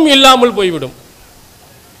அனைத்தும் இல்லாமல் போய்விடும்.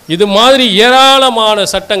 இது மாதிரி ஏராளமான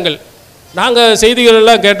சட்டங்கள் நாங்கள் செய்திகள்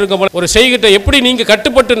எல்லாம் கேட்டிருக்கோம். ஒரு செய்கிட்ட எப்படி நீங்கள்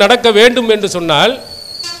கட்டுப்பட்டு நடக்க வேண்டும் என்று சொன்னால்,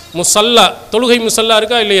 முசல்லா, தொழுகை முசல்லா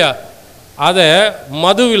இருக்கா இல்லையா, அதை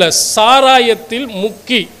மதுவில் சாராயத்தில்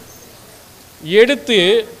முக்கி எடுத்து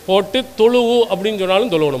போட்டு தொழுவு அப்படின்னு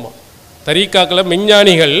சொன்னாலும் தொழுவணுமா. தரீக்காக்களை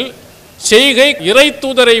மெஞ்ஞானிகள் செய்கை இறை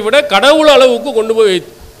தூதரை விட கடவுள் அளவுக்கு கொண்டு போய்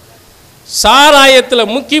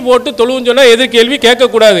சாராயத்தில் முக்கி போட்டு தொழுவுன்னு சொன்னால் எதிர்கேள்வி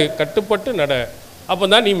கேட்கக்கூடாது, கட்டுப்பட்டு நட, அப்போ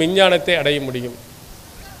தான் நீ மெஞ்ஞானத்தை அடைய முடியும்.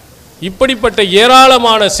 இப்படிப்பட்ட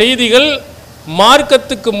ஏராளமான செய்திகள்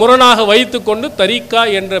மார்க்கத்துக்கு முரணாக வைத்து கொண்டு தரீக்கா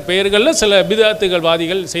என்ற பெயர்களில் சில பிதஅத்துகள்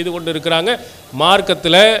வாதிகள் செய்து கொண்டு இருக்கிறாங்க.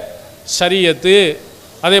 மார்க்கத்தில் ஷரியத்து,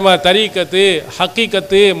 அதே மாதிரி தரீக்கத்து,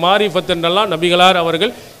 ஹக்கீக்கத்து, மாரிஃபத்துன்னெல்லாம் நபிகளார்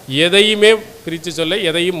அவர்கள் எதையுமே பிரித்து சொல்ல,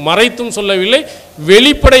 எதையும் மறைத்தும் சொல்லவில்லை,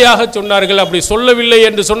 வெளிப்படையாக சொன்னார்கள். அப்படி சொல்லவில்லை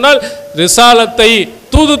என்று சொன்னால் ரிசாலத்தை,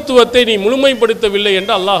 தூதுத்துவத்தை நீ முழுமைப்படுத்தவில்லை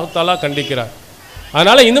என்று அல்லாஹு தஆலா கண்டிக்கிறார்.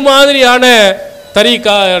 அதனால் இந்த மாதிரியான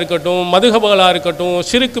தரீக்கா இருக்கட்டும், மதுஹபுகளாக இருக்கட்டும்,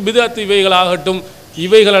 ஷிர்க் பிதஅத் இவைகளாகட்டும்,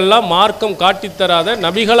 இவைகளெல்லாம் மார்க்கம் காட்டித்தராத,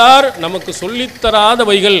 நபிகளார் நமக்கு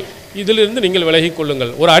சொல்லித்தராதவைகள். இதிலிருந்து நீங்கள் விலகிக்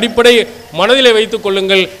கொள்ளுங்கள். ஒரு அடிப்படை மனதிலே வைத்துக்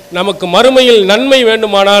கொள்ளுங்கள். நமக்கு மறுமையில் நன்மை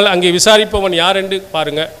வேண்டுமானால் அங்கே விசாரிப்பவன் யார் என்று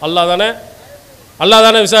பாருங்கள். அல்லாஹ்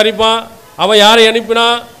தானே விசாரிப்பான். அவன் யாரை அனுப்பினா?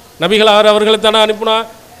 நபிகளார் அவர்களை தானே அனுப்பினா.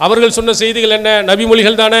 அவர்கள் சொன்ன செய்திகள் என்ன?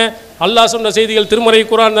 நபிமொழிகள் தானே. அல்லாஹ் சொன்ன செய்திகள் திருமறை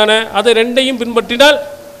குர்ஆன் தானே. அதை ரெண்டையும் பின்பற்றினால்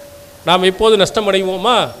நாம் எப்போது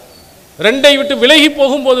நஷ்டமடைவோமா? ரெண்டை விட்டு விலகி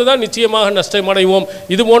போகும்போது தான் நிச்சயமாக நஷ்டமடைவோம்.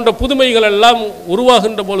 இது போன்ற புதுமைகள் எல்லாம்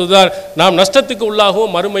உருவாகின்ற பொழுதுதான் நாம் நஷ்டத்துக்கு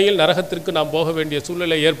உள்ளாகவும் மறுமையில் நரகத்திற்கு நாம் போக வேண்டிய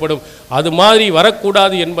சூழ்நிலை ஏற்படும். அது மாதிரி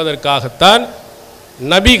வரக்கூடாது என்பதற்காகத்தான்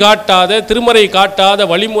நபி காட்டாத, திருமறை காட்டாத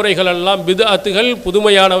வழிமுறைகள் எல்லாம் பிதஅத்துகள்,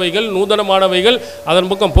 புதுமையானவைகள், நூதனமானவைகள், அதன்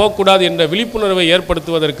பக்கம் போகக்கூடாது என்ற விழிப்புணர்வை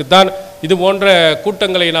ஏற்படுத்துவதற்குத்தான் இது போன்ற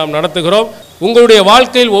கூட்டங்களை நாம் நடத்துகிறோம். உங்களுடைய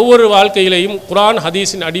வாழ்க்கையில் ஒவ்வொரு வாழ்க்கையிலையும் குர்ஆன்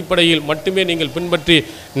ஹதீஸின் அடிப்படையில் மட்டுமே நீங்கள் பின்பற்றி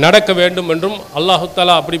நடக்க வேண்டும் என்றும் அல்லாஹு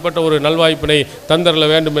தஆலா அப்படிப்பட்ட ஒரு நல்வாய்ப்பினை தந்தரல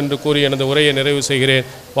வேண்டும் என்று கூறி எனது உரையை நிறைவு செய்கிறேன்.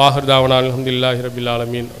 வாஹிர் தாவனா அல்ஹம்துலில்லாஹி ரப்பில்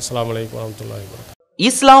ஆலமீன். அஸ்ஸலாமு அலைக்கும் வரஹ்மத்துல்லாஹி வபரகாத்துஹு.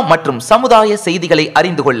 இஸ்லாம் மற்றும் சமுதாய செய்திகளை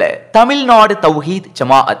அறிந்து கொள்ள தமிழ்நாடு தௌஹீத்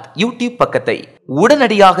ஜமாஅத் யூடியூப் பக்கத்தை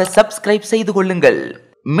உடனடியாக சப்ஸ்கிரைப் செய்து கொள்ளுங்கள்.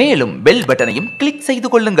 மேலும் பெல் பட்டனையும் கிளிக் செய்து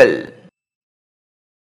கொள்ளுங்கள்.